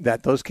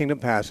that those kingdom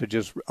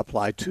passages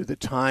apply to the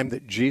time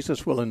that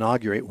Jesus will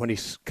inaugurate when he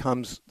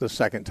comes the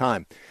second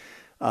time.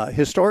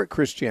 Historic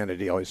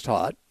Christianity always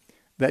taught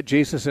that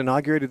Jesus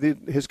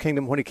inaugurated his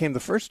kingdom when he came the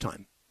first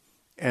time,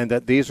 and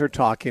that these are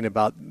talking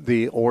about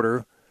the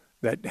order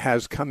that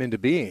has come into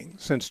being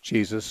since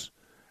Jesus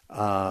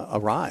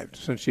arrived,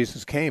 since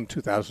Jesus came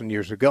 2,000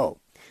 years ago.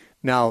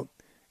 Now,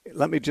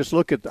 let me just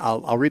look at,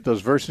 I'll read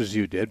those verses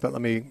you did, but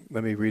let me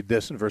read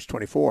this in verse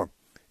 24.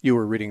 You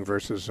were reading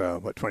verses,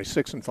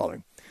 26 and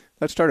following.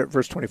 Let's start at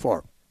verse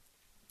 24.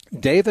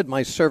 David,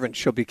 my servant,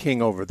 shall be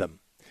king over them,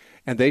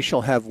 and they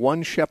shall have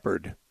one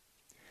shepherd,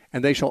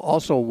 and they shall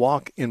also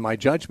walk in my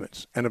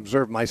judgments, and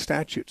observe my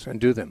statutes, and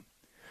do them.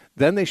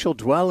 Then they shall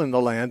dwell in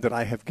the land that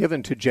I have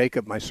given to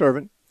Jacob my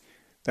servant,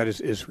 that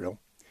is Israel,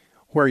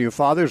 where your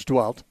fathers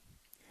dwelt,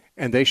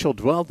 and they shall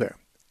dwell there,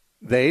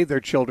 they, their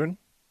children,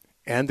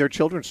 and their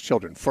children's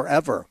children,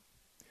 forever.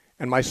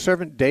 And my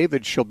servant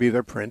David shall be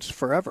their prince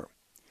forever.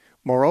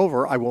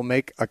 Moreover, I will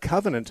make a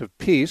covenant of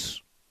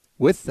peace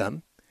with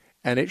them,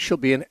 and it shall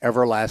be an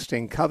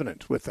everlasting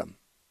covenant with them.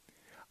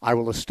 I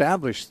will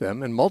establish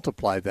them and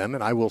multiply them,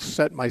 and I will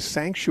set my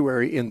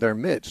sanctuary in their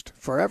midst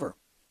forever.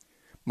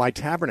 My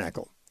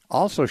tabernacle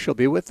also shall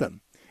be with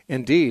them.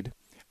 Indeed,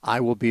 I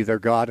will be their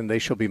God, and they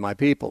shall be my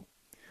people.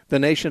 The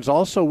nations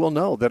also will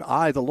know that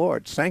I, the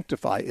Lord,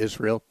 sanctify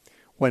Israel,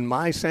 when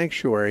my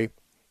sanctuary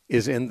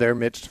is in their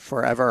midst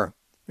forever.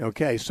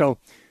 Okay, so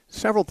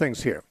several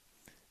things here.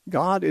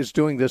 God is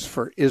doing this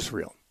for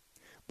Israel.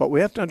 But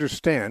we have to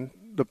understand,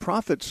 the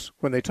prophets,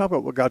 when they talk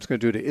about what God's going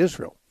to do to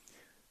Israel,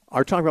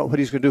 are talking about what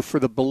he's going to do for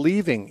the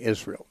believing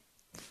Israel,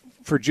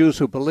 for Jews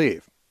who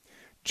believe.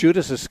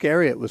 Judas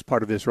Iscariot was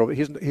part of Israel, but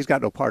he's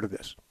got no part of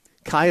this.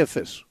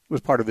 Caiaphas was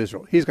part of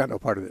Israel. He's got no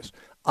part of this.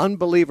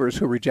 Unbelievers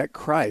who reject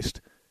Christ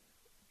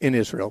in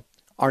Israel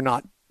are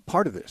not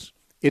part of this.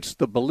 It's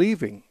the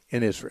believing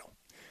in Israel.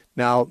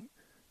 Now,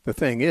 the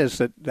thing is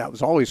that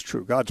was always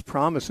true. God's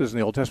promises in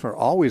the Old Testament are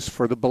always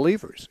for the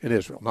believers in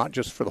Israel, not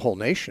just for the whole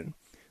nation,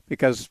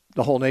 because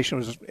the whole nation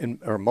was,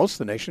 or most of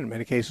the nation in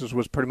many cases,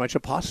 was pretty much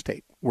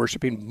apostate,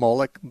 worshiping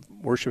Moloch,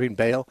 worshiping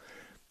Baal.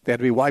 They had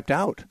to be wiped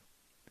out.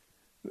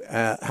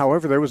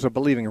 However, there was a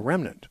believing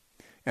remnant.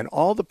 And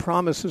all the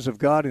promises of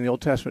God in the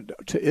Old Testament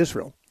to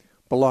Israel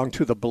belonged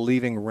to the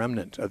believing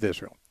remnant of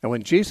Israel. And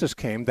when Jesus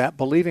came, that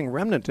believing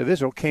remnant of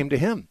Israel came to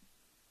him.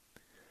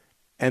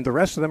 And the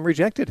rest of them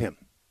rejected him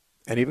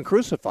and even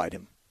crucified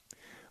him.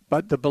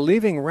 But the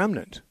believing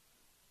remnant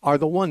are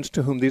the ones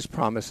to whom these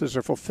promises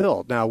are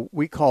fulfilled. Now,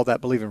 we call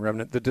that believing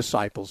remnant the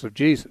disciples of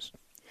Jesus.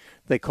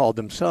 They called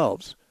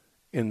themselves,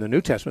 in the New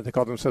Testament, they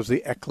called themselves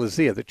the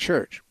ecclesia, the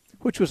church,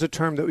 which was a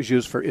term that was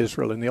used for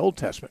Israel in the Old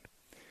Testament.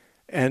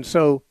 And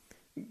so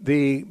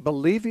the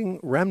believing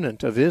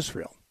remnant of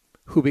Israel,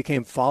 who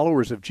became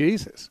followers of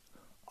Jesus,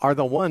 are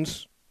the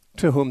ones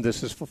to whom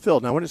this is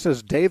fulfilled. Now, when it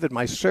says, David,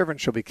 my servant,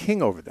 shall be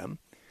king over them,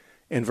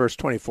 in verse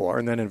 24,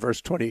 and then in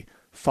verse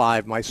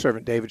 25, my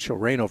servant David shall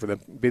reign over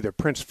them, be their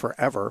prince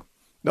forever.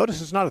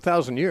 Notice it's not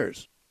 1,000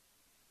 years.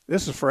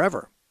 This is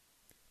forever.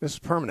 This is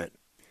permanent.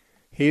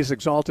 He's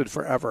exalted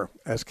forever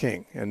as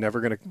king and never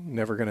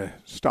going to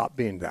stop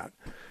being that.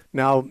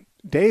 Now,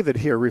 David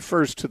here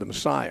refers to the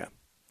Messiah.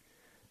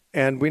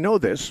 And we know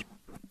this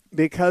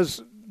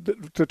because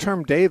the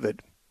term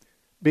David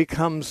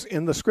becomes,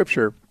 in the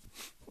Scripture,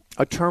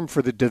 a term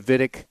for the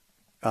Davidic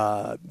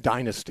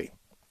dynasty.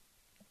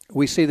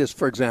 We see this,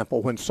 for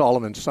example, when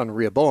Solomon's son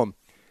Rehoboam,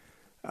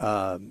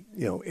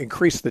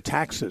 increased the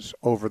taxes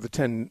over the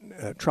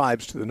 10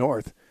 tribes to the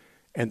north,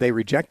 and they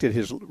rejected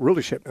his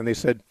rulership, and they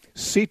said,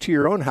 "See to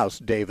your own house,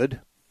 David."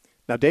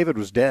 Now, David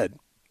was dead,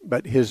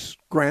 but his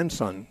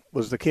grandson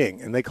was the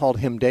king, and they called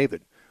him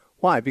David.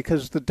 Why?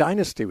 Because the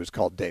dynasty was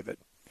called David,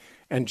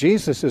 and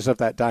Jesus is of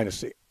that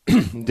dynasty.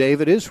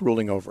 David is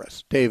ruling over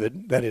us.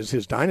 David, that is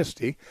his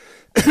dynasty,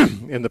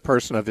 in the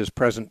person of his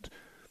present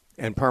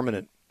and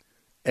permanent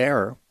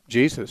heir,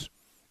 Jesus,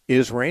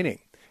 is reigning.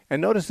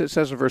 And notice it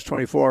says in verse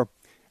 24,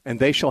 and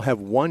they shall have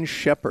one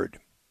shepherd.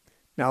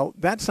 Now,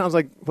 that sounds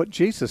like what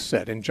Jesus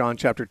said in John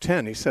chapter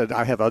 10. He said,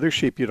 I have other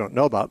sheep you don't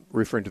know about,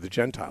 referring to the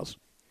Gentiles.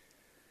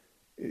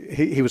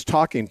 He was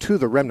talking to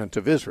the remnant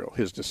of Israel,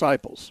 his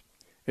disciples.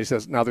 He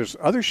says, now there's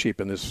other sheep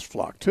in this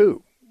flock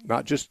too,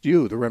 not just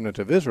you, the remnant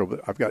of Israel,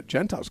 but I've got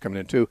Gentiles coming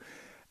in too.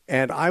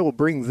 and I will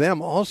bring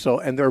them also,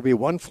 and there will be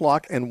one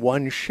flock and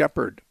one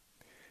shepherd.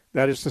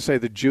 That is to say,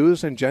 the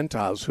Jews and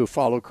Gentiles who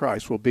follow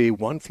Christ will be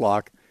one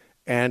flock,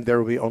 and there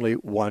will be only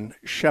one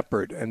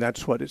shepherd. And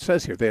that's what it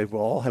says here. They will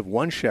all have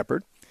one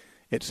shepherd.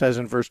 It says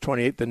in verse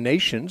 28, the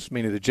nations,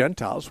 meaning the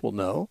Gentiles, will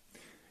know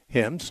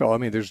him. So, I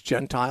mean, there's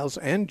Gentiles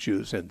and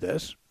Jews in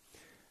this.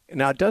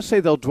 Now, it does say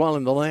they'll dwell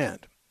in the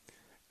land.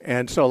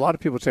 And so a lot of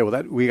people say,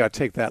 well, we got to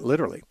take that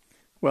literally.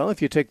 Well,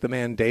 if you take the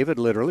man David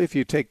literally, if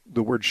you take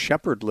the word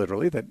shepherd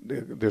literally, that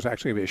there's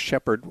actually going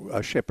to be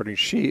a shepherding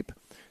sheep.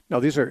 No,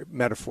 these are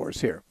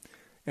metaphors here.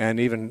 And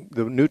even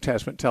the New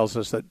Testament tells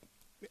us that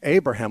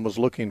Abraham was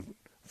looking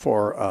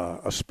for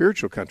a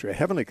spiritual country, a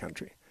heavenly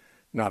country,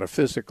 not a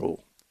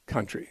physical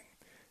country.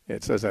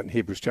 It says that in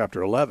Hebrews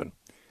chapter 11.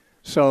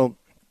 So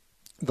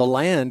the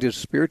land is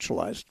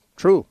spiritualized,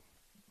 true.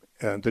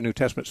 The New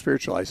Testament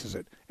spiritualizes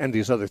it, and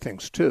these other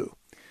things too.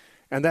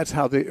 And that's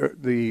how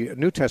the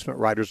New Testament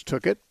writers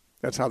took it.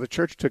 That's how the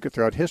church took it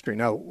throughout history.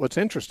 Now, what's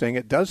interesting,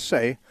 it does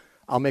say,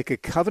 I'll make a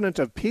covenant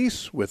of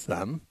peace with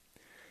them,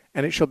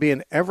 and it shall be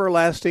an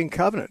everlasting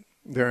covenant,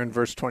 there in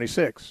verse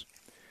 26.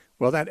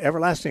 Well, that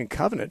everlasting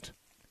covenant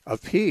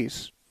of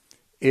peace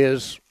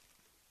is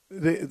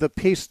the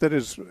peace that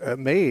is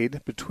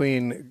made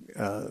between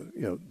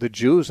the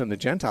Jews and the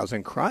Gentiles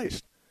in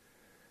Christ.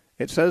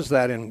 It says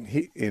that in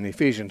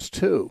Ephesians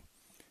 2,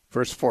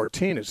 verse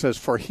 14, it says,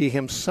 for he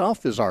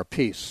himself is our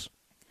peace,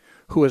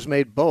 who has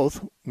made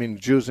both, meaning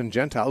Jews and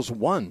Gentiles,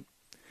 one,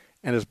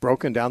 and has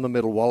broken down the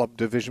middle wall of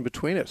division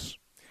between us,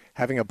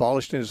 having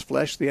abolished in his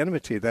flesh the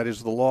enmity, that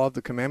is the law of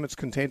the commandments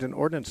contained in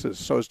ordinances,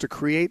 so as to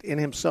create in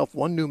himself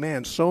one new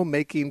man, so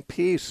making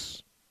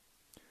peace,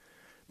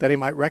 that he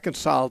might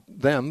reconcile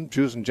them,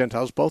 Jews and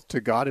Gentiles, both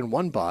to God in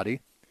one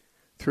body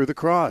through the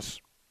cross.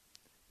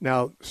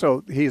 Now,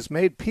 so he's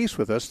made peace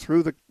with us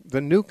through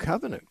the new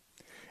covenant.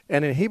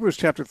 And in Hebrews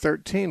chapter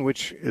 13,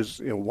 which is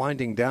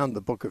winding down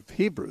the book of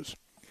Hebrews,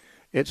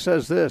 it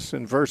says this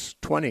in verse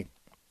 20,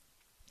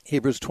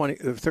 Hebrews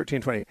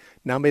 13:20.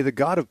 Now may the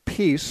God of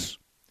peace,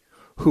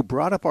 who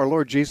brought up our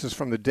Lord Jesus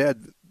from the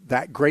dead,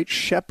 that great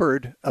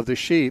shepherd of the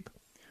sheep,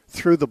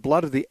 through the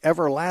blood of the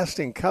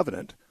everlasting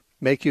covenant,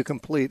 make you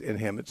complete in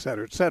him,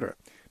 etc., etc.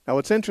 Now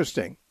what's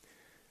interesting,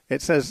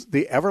 it says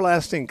the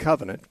everlasting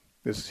covenant,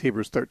 this is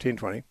Hebrews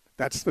 13:20,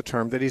 that's the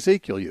term that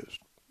Ezekiel used,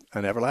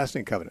 an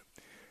everlasting covenant.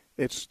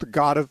 It's the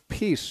God of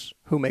peace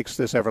who makes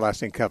this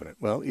everlasting covenant.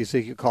 Well,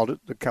 Ezekiel called it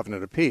the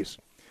covenant of peace.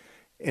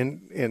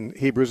 In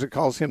Hebrews, it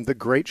calls him the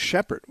great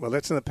shepherd. Well,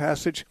 that's in the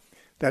passage,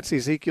 that's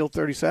Ezekiel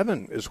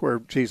 37, is where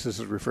Jesus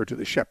is referred to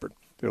the shepherd.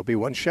 There will be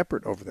one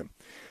shepherd over them.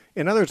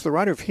 In other words, the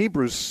writer of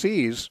Hebrews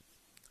sees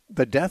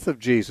the death of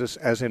Jesus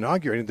as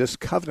inaugurating this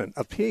covenant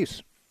of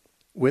peace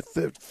with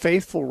the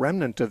faithful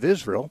remnant of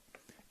Israel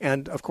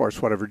and, of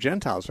course, whatever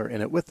Gentiles are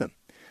in it with them.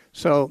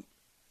 So,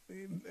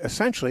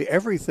 essentially,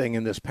 everything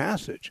in this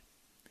passage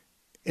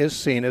is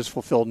seen as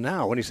fulfilled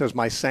now. When he says,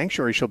 my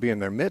sanctuary shall be in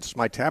their midst,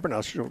 my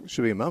tabernacle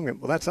shall be among them,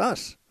 well, that's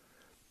us.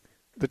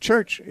 The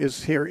church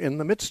is here in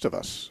the midst of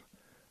us,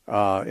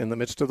 in the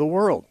midst of the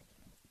world,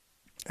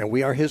 and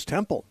we are his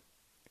temple.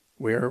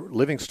 We are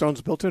living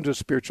stones built into a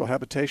spiritual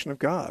habitation of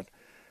God.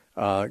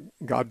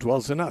 God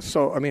dwells in us.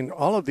 So, I mean,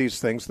 all of these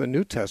things the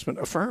New Testament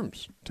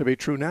affirms to be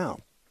true now.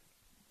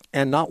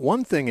 And not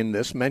one thing in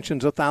this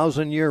mentions a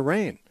 1,000-year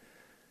reign.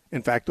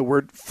 In fact, the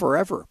word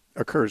forever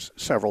occurs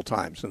several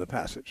times in the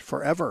passage,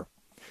 forever.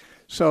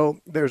 So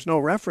there's no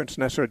reference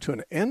necessarily to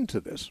an end to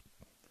this.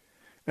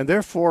 And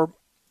therefore,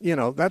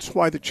 that's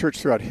why the church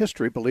throughout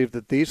history believed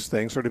that these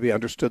things are to be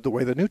understood the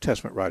way the New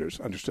Testament writers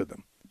understood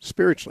them,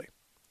 spiritually,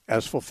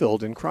 as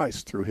fulfilled in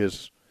Christ through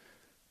his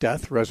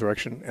death,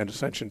 resurrection, and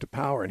ascension to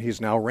power. And he's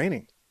now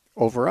reigning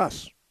over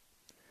us.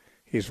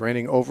 He's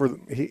reigning over,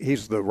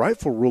 he's the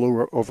rightful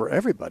ruler over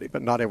everybody,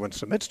 but not everyone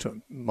submits to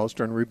him. Most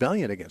are in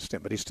rebellion against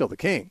him, but he's still the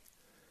king.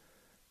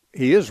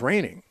 He is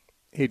reigning.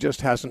 He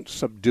just hasn't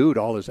subdued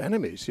all his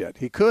enemies yet.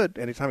 He could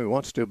anytime he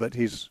wants to, but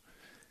he's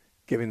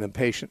giving them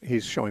patience.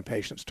 He's showing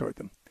patience toward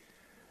them.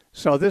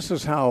 So this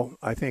is how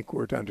I think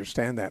we're to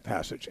understand that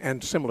passage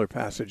and similar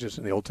passages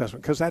in the Old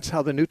Testament, because that's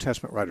how the New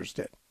Testament writers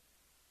did.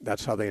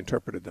 That's how they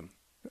interpreted them.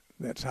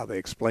 That's how they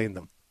explained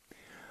them.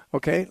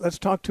 Okay, let's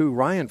talk to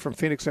Ryan from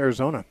Phoenix,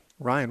 Arizona.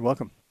 Ryan,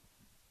 welcome.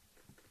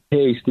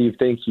 Hey, Steve,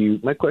 thank you.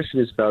 My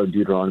question is about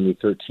Deuteronomy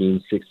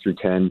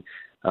 13:6-10.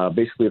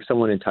 Basically, if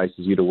someone entices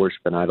you to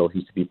worship an idol,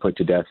 he's to be put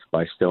to death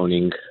by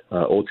stoning,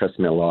 Old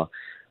Testament law.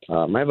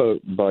 I have a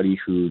buddy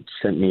who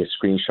sent me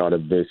a screenshot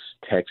of this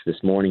text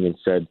this morning and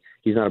said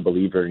he's not a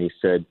believer, and he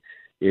said,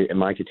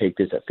 am I to take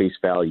this at face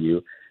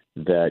value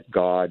that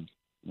God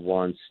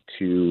wants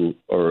to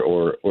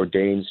or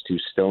ordains to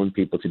stone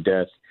people to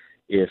death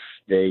if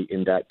they,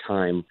 in that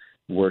time,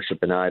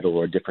 worship an idol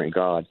or a different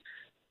god?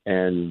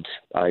 And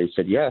I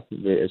said, yeah,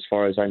 as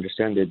far as I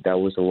understand it, that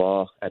was the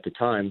law at the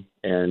time,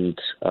 and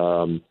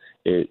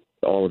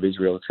all of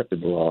Israel accepted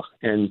the law.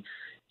 And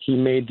he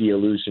made the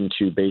allusion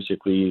to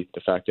basically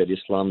the fact that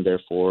Islam,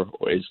 therefore,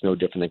 is no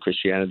different than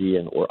Christianity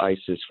or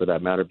ISIS, for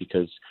that matter,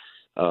 because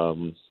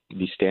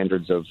the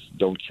standards of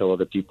don't kill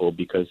other people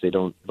because they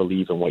don't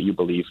believe in what you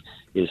believe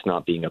is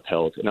not being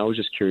upheld. And I was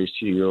just curious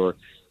to your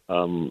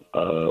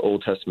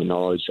Old Testament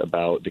knowledge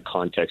about the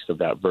context of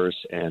that verse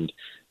and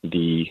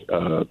the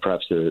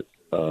perhaps the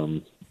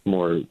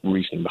more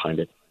reasoning behind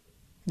it.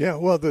 Yeah,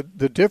 well,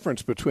 the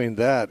difference between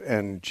that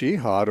and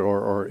jihad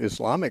or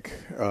Islamic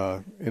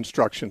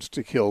instructions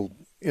to kill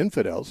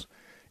infidels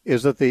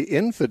is that the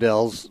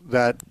infidels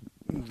that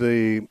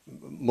the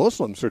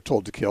Muslims are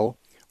told to kill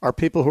are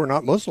people who are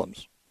not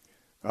Muslims.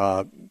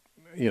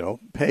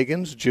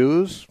 Pagans,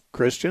 Jews,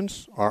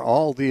 Christians are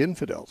all the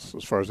infidels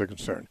as far as they're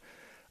concerned.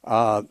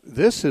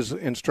 This is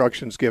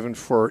instructions given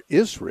for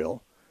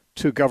Israel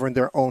to govern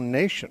their own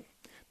nation.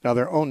 Now,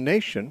 their own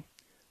nation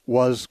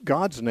was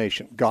God's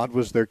nation. God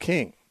was their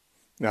king.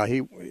 Now,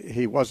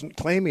 he wasn't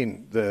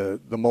claiming the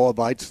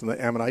Moabites and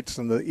the Ammonites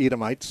and the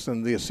Edomites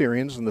and the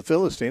Assyrians and the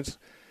Philistines.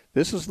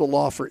 This is the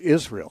law for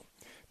Israel.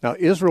 Now,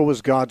 Israel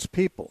was God's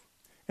people,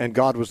 and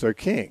God was their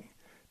king.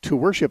 To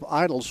worship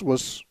idols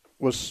was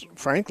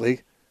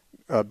frankly,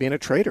 being a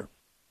traitor.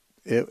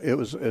 It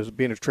was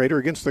being a traitor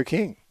against their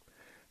king.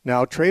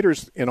 Now,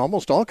 traitors in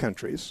almost all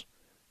countries,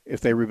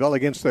 if they rebel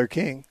against their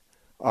king,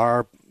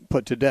 are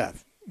put to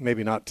death.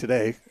 Maybe not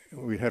today.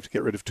 We'd have to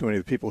get rid of too many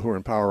of the people who are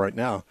in power right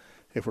now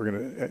if we're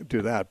going to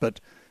do that. But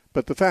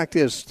the fact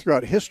is,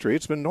 throughout history,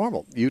 it's been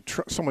normal.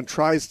 Someone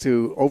tries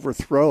to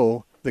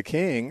overthrow the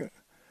king,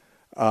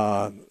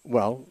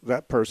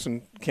 that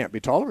person can't be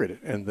tolerated,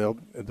 and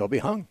they'll be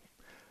hung,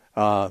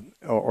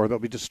 or they'll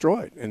be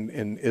destroyed.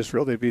 In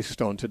Israel, they'd be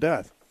stoned to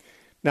death.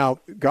 Now,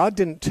 God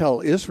didn't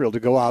tell Israel to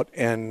go out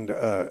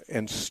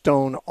and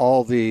stone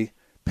all the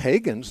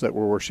pagans that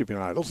were worshiping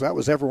idols. That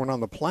was everyone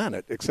on the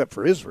planet except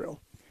for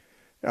Israel.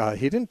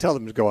 He didn't tell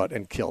them to go out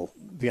and kill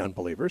the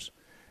unbelievers.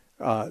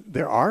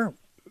 There are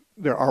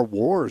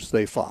wars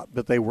they fought,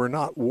 but they were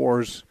not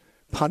wars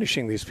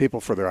punishing these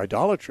people for their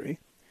idolatry.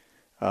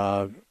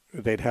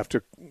 They'd have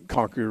to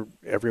conquer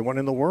everyone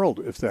in the world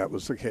if that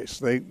was the case.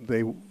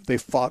 They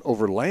fought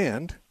over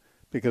land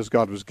because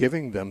God was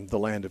giving them the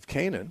land of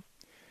Canaan.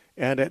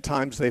 And at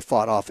times they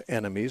fought off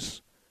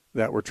enemies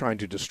that were trying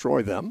to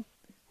destroy them,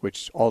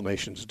 which all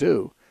nations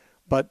do.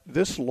 But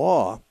this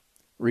law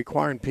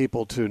requiring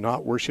people to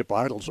not worship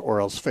idols or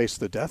else face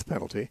the death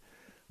penalty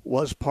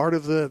was part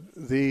of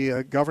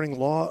the governing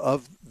law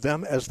of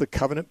them as the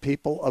covenant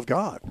people of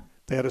God.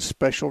 They had a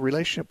special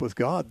relationship with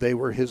God. They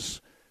were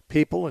his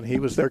people and he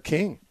was their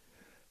king.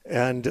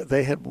 And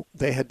they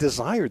had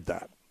desired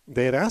that.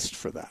 They had asked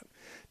for that.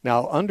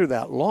 Now, under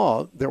that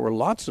law, there were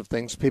lots of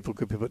things people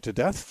could be put to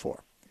death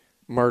for.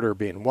 Murder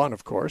being one,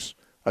 of course,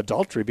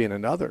 adultery being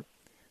another,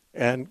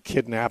 and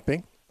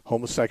kidnapping,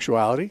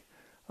 homosexuality,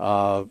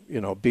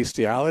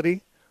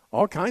 bestiality,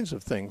 all kinds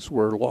of things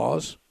were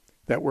laws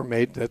that were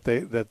made that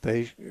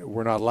they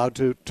were not allowed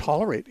to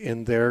tolerate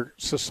in their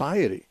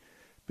society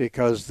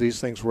because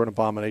these things were an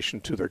abomination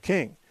to their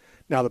king.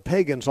 Now, the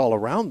pagans all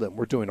around them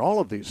were doing all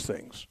of these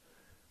things,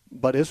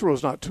 but Israel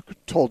was not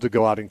told to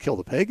go out and kill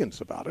the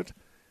pagans about it.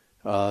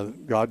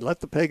 God let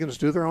the pagans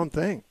do their own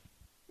thing.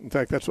 In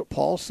fact, that's what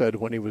Paul said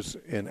when he was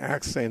in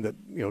Acts saying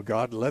that,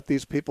 God let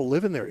these people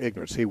live in their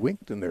ignorance. He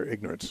winked in their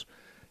ignorance,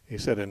 he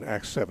said in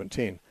Acts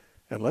 17,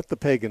 and let the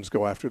pagans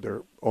go after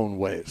their own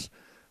ways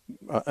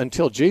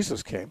until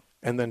Jesus came.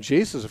 And then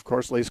Jesus, of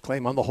course, lays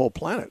claim on the whole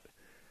planet.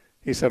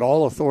 He said,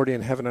 all authority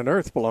in heaven and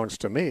earth belongs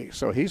to me.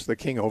 So he's the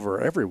king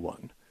over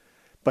everyone.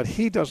 But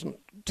he doesn't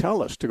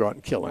tell us to go out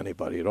and kill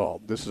anybody at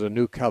all. This is a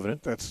new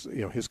covenant. That's,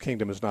 his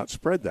kingdom is not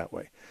spread that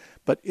way.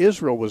 But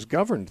Israel was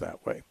governed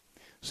that way.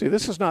 See,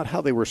 this is not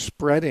how they were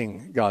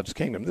spreading God's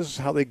kingdom. This is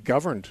how they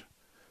governed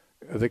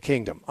the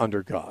kingdom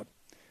under God.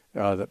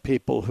 That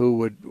people who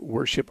would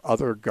worship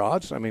other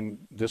gods,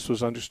 this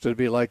was understood to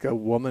be like a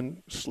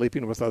woman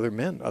sleeping with other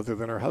men other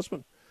than her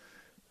husband.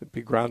 It'd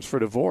be grounds for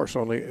divorce.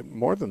 Only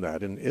more than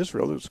that. In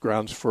Israel, it was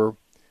grounds for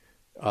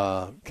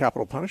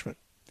capital punishment.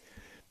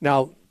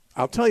 Now,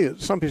 I'll tell you,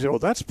 some people say, well,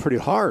 that's pretty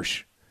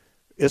harsh.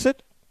 Is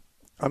it?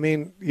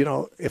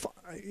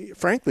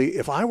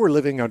 If I were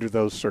living under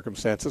those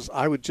circumstances,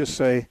 I would just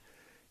say,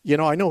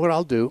 I know what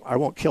I'll do. I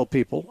won't kill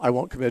people. I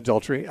won't commit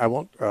adultery. I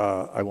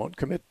won't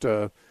commit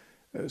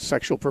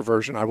sexual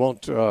perversion. I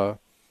won't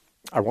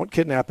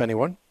kidnap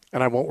anyone,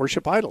 and I won't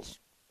worship idols.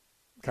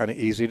 Kind of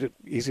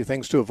easy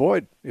things to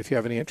avoid if you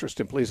have any interest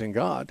in pleasing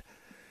God.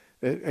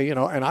 And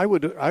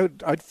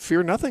I'd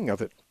fear nothing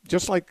of it.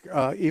 Just like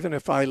even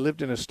if I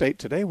lived in a state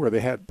today where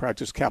they had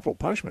practiced capital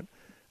punishment,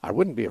 I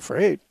wouldn't be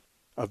afraid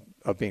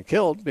of being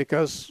killed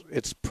because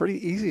it's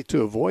pretty easy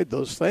to avoid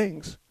those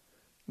things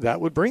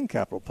that would bring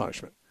capital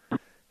punishment.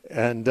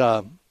 And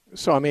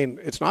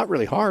it's not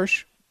really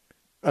harsh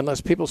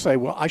unless people say,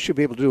 well, I should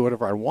be able to do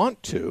whatever I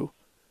want to,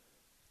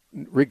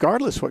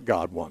 regardless what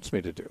God wants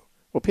me to do.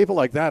 Well, people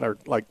like that are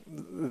like,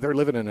 they're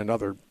living in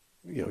another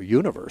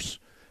universe.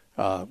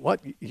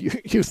 What,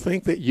 you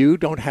think that you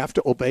don't have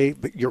to obey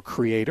your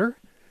creator?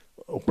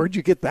 Where'd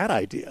you get that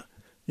idea,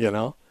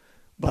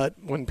 But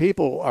when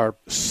people are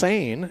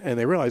sane and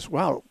they realize,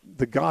 wow,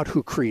 the God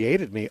who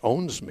created me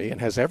owns me and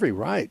has every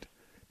right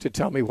to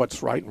tell me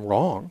what's right and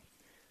wrong,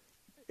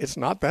 it's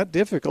not that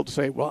difficult to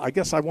say, well, I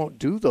guess I won't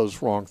do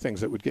those wrong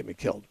things that would get me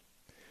killed.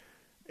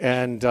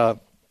 And I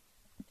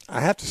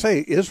have to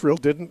say, Israel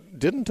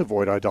didn't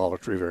avoid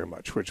idolatry very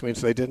much, which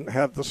means they didn't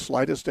have the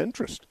slightest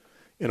interest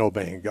in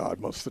obeying God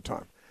most of the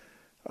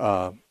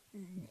time.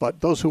 But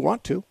those who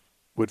want to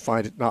would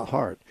find it not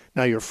hard.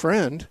 Now, your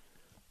friend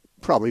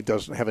probably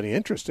doesn't have any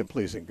interest in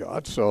pleasing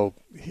God, so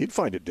he'd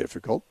find it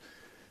difficult.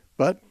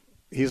 But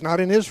he's not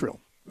in Israel,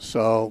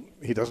 so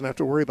he doesn't have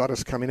to worry about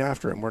us coming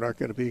after him. We're not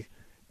going to be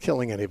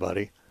killing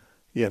anybody,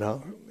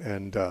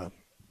 and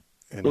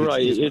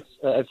right.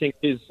 I think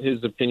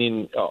his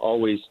opinion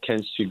always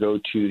tends to go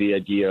to the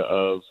idea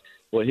of,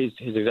 well, his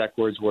exact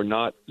words were,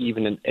 not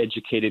even an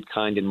educated,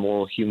 kind, and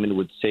moral human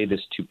would say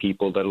this to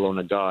people, let alone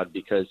a God,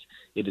 because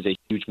it is a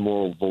huge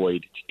moral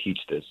void to teach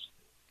this.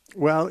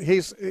 Well,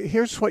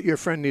 here's what your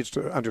friend needs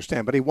to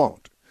understand, but he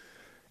won't.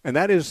 And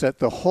that is that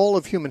the whole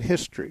of human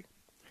history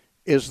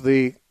is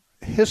the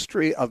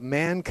history of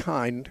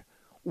mankind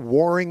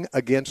warring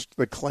against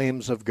the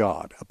claims of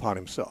God upon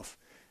himself.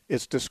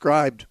 It's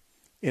described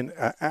in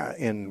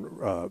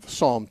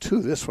Psalm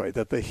 2 this way,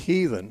 that the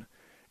heathen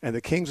and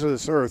the kings of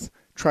this earth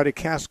try to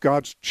cast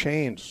God's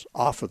chains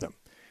off of them.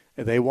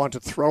 And they want to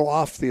throw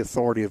off the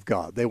authority of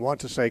God. They want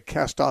to say,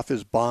 cast off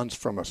his bonds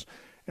from us.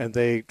 And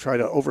they try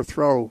to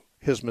overthrow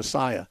his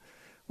Messiah.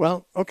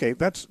 Well, okay,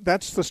 that's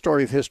the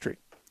story of history.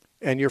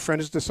 And your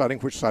friend is deciding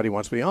which side he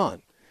wants to be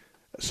on.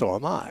 So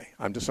am I.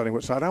 I'm deciding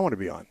what side I want to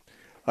be on.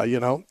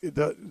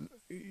 The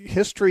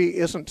history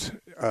isn't.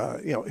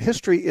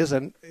 History is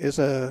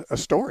a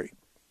story,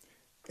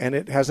 and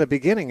it has a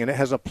beginning, and it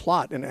has a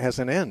plot, and it has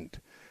an end,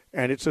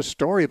 and it's a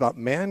story about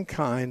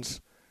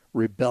mankind's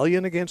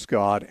rebellion against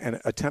God and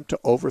attempt to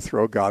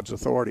overthrow God's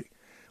authority.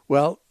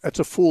 Well, that's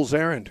a fool's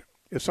errand.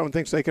 If someone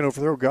thinks they can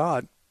overthrow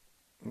God,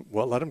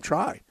 well, let them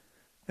try,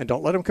 and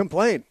don't let them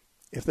complain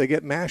if they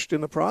get mashed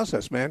in the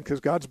process, man, because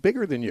God's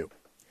bigger than you.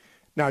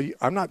 Now,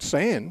 I'm not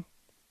saying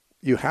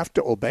you have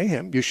to obey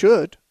him. You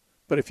should.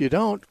 But if you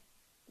don't,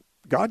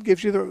 God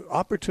gives you the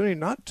opportunity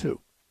not to,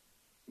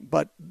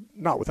 but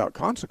not without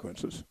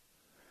consequences.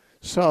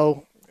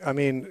 So, I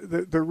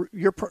mean,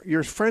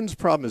 your friend's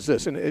problem is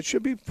this, and it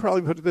should be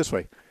probably put this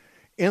way.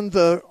 In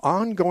the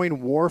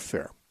ongoing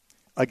warfare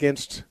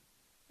against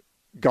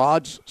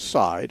God's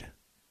side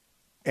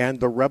and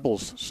the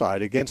rebels'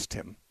 side against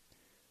him,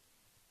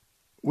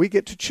 we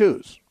get to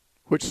choose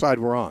which side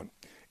we're on.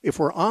 If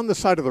we're on the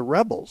side of the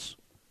rebels,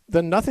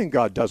 then nothing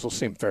God does will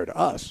seem fair to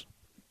us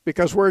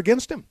because we're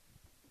against him.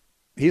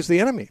 He's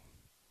the enemy.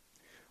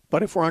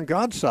 But if we're on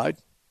God's side,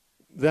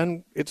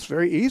 then it's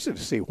very easy to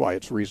see why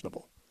it's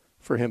reasonable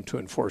for him to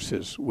enforce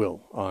his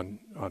will on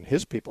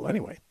his people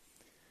anyway,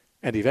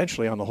 and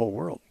eventually on the whole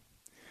world.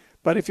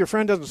 But if your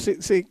friend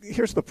doesn't see,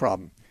 here's the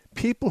problem.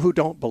 People who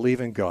don't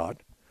believe in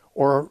God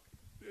or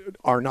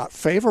are not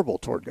favorable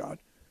toward God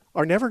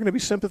are never going to be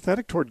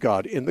sympathetic toward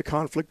God in the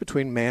conflict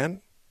between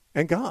man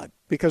and God,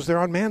 because they're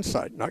on man's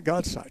side, not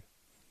God's side.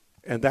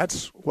 And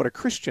that's what a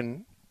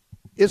Christian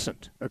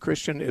isn't. A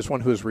Christian is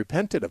one who has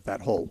repented of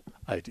that whole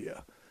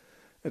idea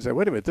and say,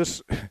 wait a minute,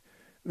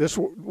 this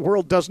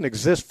world doesn't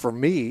exist for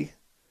me.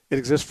 It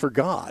exists for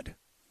God.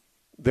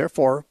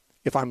 Therefore,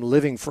 if I'm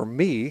living for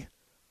me,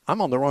 I'm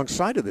on the wrong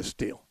side of this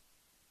deal.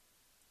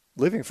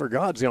 Living for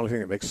God's the only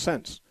thing that makes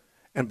sense.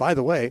 And by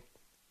the way,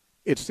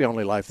 it's the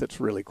only life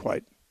that's really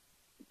quite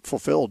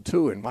fulfilled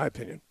too, in my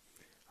opinion.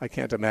 I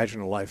can't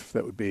imagine a life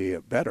that would be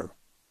better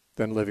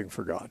than living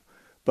for God.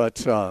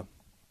 But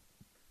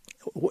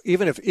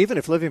even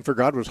if living for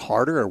God was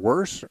harder or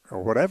worse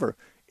or whatever,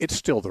 it's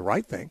still the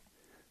right thing.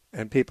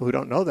 And people who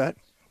don't know that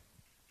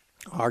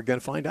are going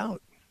to find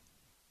out.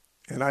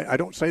 And I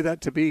don't say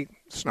that to be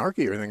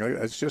snarky or anything.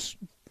 It's just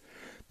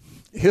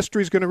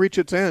history's going to reach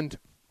its end.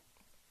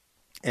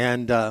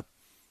 And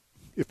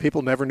if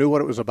people never knew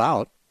what it was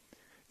about,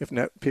 if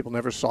people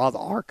never saw the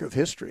arc of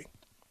history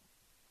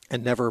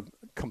and never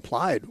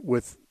complied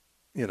with,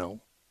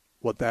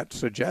 what that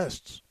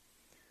suggests,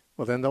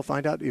 well, then they'll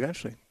find out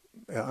eventually.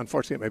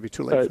 Unfortunately, it may be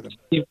too late for them.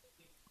 Steve,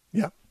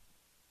 yeah.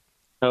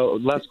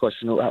 Last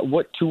question.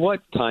 To what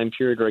time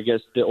period, or I guess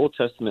the Old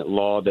Testament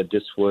law that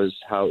this was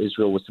how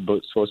Israel was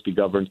supposed to be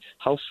governed,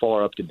 how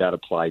far up did that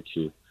apply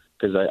to?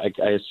 Because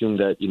I assume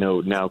that,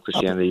 now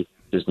Christianity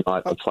does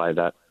not apply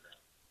that.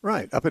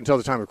 Right, up until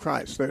the time of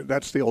Christ.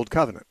 That's the Old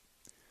Covenant.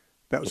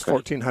 That was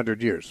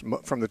 1,400 years.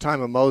 From the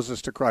time of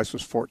Moses to Christ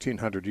was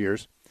 1,400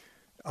 years.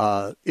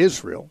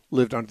 Israel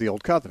lived under the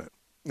Old Covenant.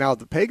 Now,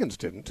 the pagans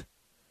didn't.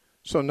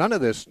 So none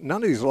of these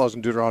laws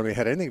in Deuteronomy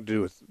had anything to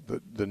do with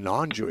the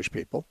non-Jewish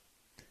people,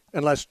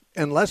 unless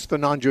the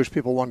non-Jewish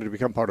people wanted to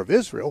become part of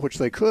Israel, which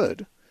they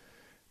could.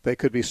 They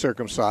could be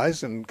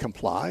circumcised and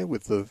comply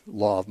with the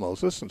law of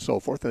Moses and so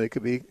forth, and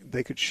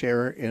they could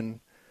share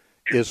in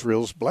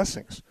Israel's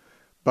blessings.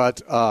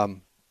 But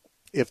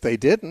if they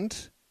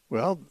didn't,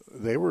 well,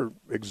 they were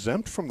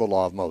exempt from the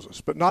law of Moses,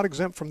 but not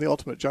exempt from the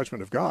ultimate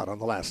judgment of God on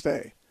the last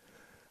day.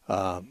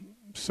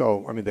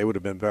 So, they would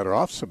have been better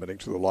off submitting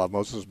to the law of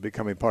Moses and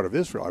becoming part of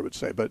Israel, I would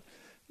say. But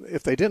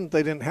if they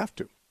didn't have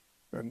to.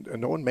 and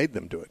no one made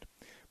them do it.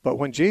 But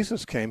when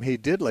Jesus came, he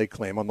did lay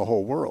claim on the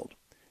whole world.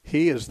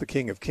 He is the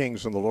King of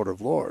Kings and the Lord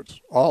of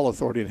Lords. All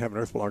authority in heaven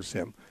and earth belongs to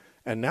him.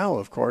 And now,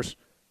 of course,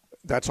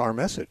 that's our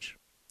message.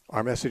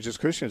 Our message as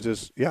Christians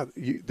is,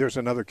 there's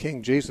another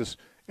King, Jesus,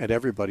 and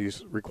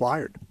everybody's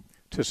required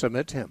to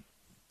submit to him.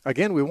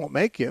 Again, we won't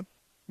make you.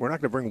 We're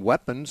not going to bring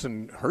weapons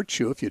and hurt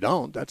you if you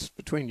don't. That's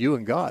between you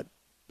and God.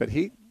 But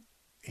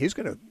he's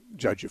going to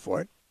judge you for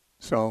it.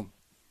 So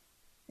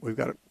we've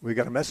got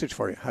a message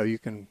for you, how you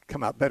can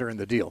come out better in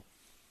the deal.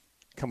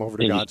 Come over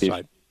to God's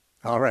side.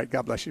 All right.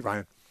 God bless you,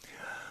 Ryan.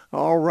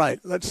 All right.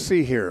 Let's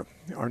see here.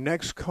 Our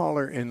next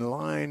caller in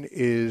line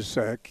is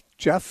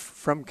Jeff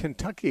from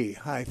Kentucky.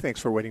 Hi. Thanks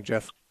for waiting,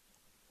 Jeff.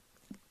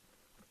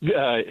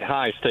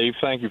 Hi, Steve.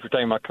 Thank you for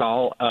taking my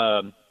call.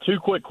 Two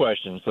quick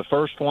questions. The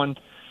first one,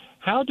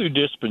 how do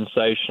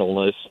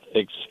dispensationalists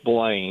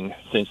explain,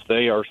 since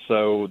they are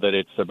so that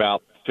it's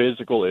about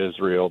physical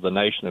Israel, the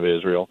nation of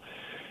Israel,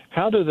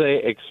 how do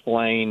they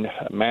explain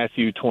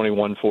Matthew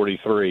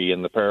 21:43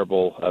 in the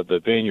parable of the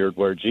vineyard,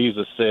 where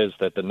Jesus says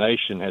that the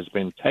nation has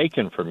been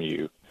taken from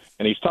you?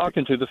 And he's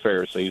talking to the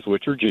Pharisees,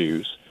 which are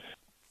Jews,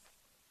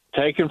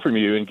 taken from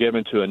you and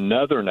given to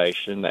another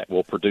nation that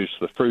will produce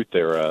the fruit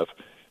thereof,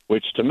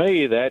 which to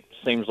me, that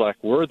seems like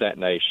we're that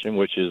nation,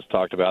 which is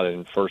talked about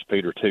in 1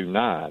 Peter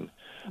 2:9.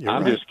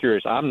 I'm just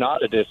curious. I'm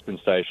not a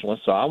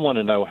dispensationalist, so I want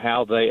to know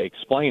how they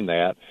explain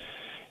that.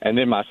 And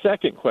then my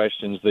second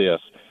question is this.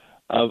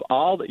 Of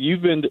all that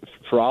you've been,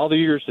 for all the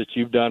years that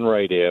you've done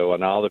radio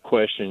and all the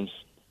questions,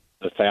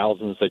 the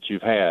thousands that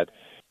you've had,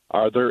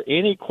 are there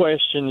any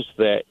questions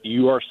that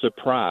you are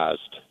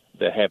surprised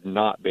that have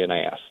not been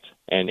asked?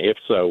 And if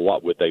so,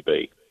 what would they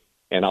be?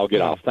 And I'll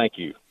get off. Thank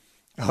you.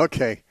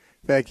 Okay.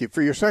 Thank you.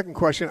 For your second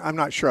question, I'm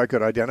not sure I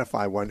could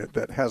identify one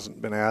that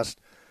hasn't been asked.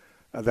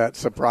 That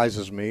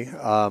surprises me.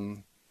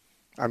 I'm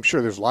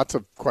sure there's lots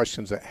of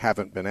questions that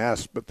haven't been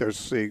asked, but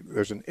there's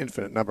an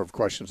infinite number of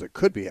questions that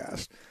could be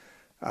asked.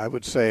 I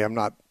would say I'm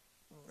not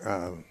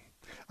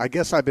I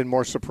guess I've been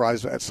more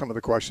surprised at some of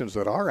the questions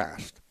that are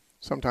asked.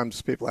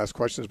 Sometimes people ask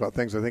questions about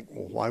things I think,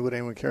 well, why would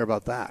anyone care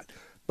about that?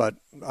 But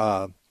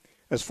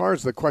as far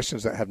as the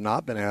questions that have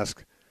not been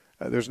asked,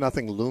 there's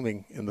nothing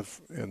looming in the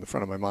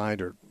front of my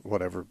mind or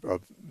whatever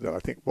that I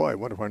think, boy, I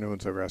wonder why no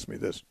one's ever asked me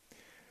this.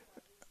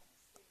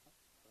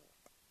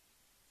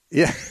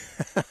 Yeah.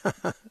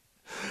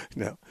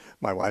 No,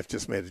 my wife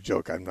just made a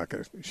joke I'm not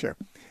going to share.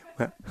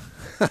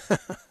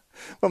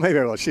 Well, maybe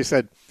I will. She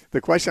said,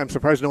 the question I'm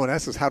surprised no one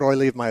asks is, how do I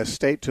leave my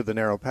estate to the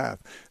narrow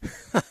path?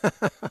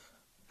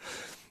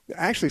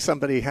 Actually,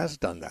 somebody has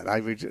done that.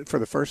 For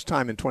the first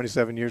time in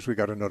 27 years, we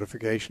got a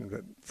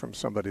notification from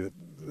somebody that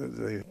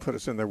they put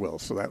us in their will,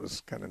 so that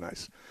was kind of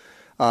nice.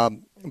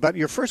 But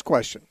your first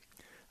question,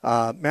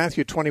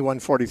 Matthew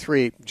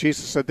 21:43,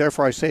 Jesus said,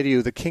 therefore I say to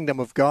you, the kingdom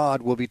of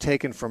God will be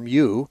taken from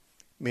you,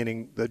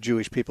 meaning the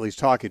Jewish people he's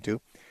talking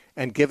to,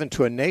 and given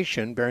to a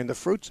nation bearing the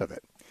fruits of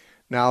it.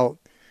 Now,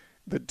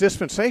 the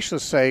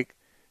dispensationalists say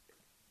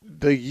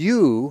the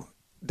you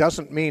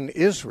doesn't mean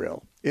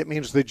Israel. It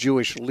means the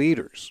Jewish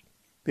leaders,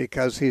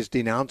 because he's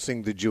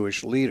denouncing the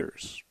Jewish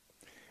leaders.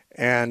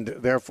 And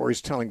therefore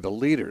he's telling the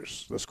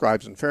leaders, the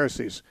scribes and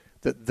Pharisees,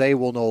 that they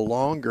will no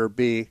longer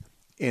be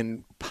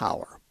in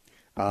power.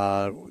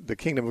 The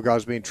kingdom of God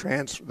is being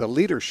the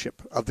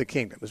leadership of the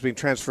kingdom is being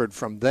transferred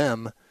from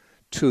them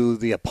to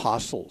the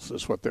apostles,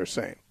 is what they're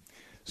saying.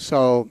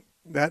 So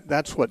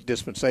that's what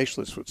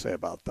dispensationalists would say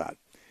about that.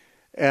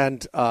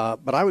 And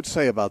but I would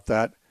say about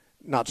that,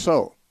 not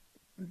so.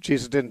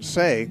 Jesus didn't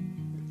say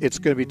it's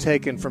going to be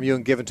taken from you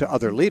and given to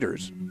other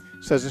leaders.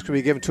 It says it's going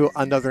to be given to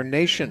another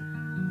nation.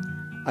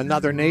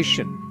 Another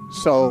nation.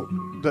 So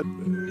that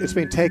it's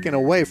being taken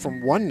away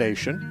from one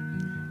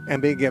nation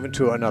and being given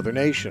to another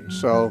nation.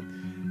 So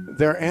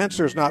their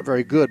answer is not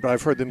very good, but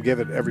I've heard them give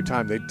it every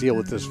time they deal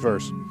with this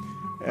verse.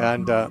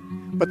 And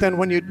but then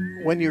when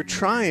you're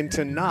trying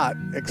to not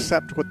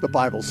accept what the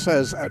Bible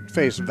says at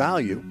face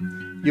value,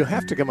 you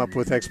have to come up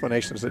with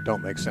explanations that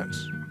don't make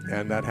sense.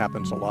 And that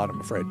happens a lot, I'm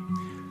afraid.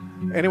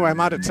 Anyway, I'm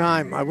out of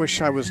time. I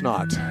wish I was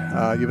not.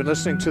 You've been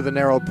listening to The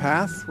Narrow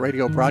Path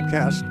radio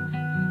broadcast.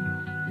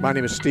 My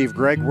name is Steve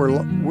Gregg.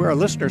 We're a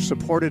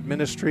listener-supported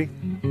ministry.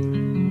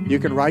 You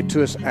can write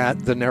to us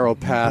at The Narrow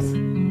Path,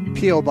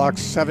 P.O.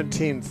 Box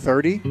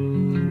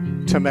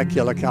 1730,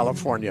 Temecula,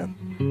 California,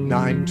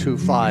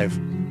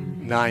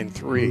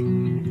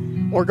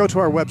 92593. Or go to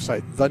our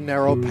website,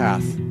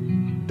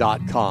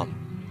 thenarrowpath.com.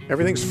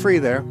 Everything's free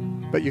there,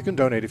 but you can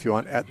donate if you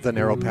want at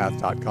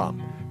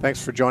thenarrowpath.com.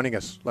 Thanks for joining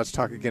us. Let's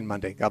talk again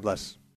Monday. God bless.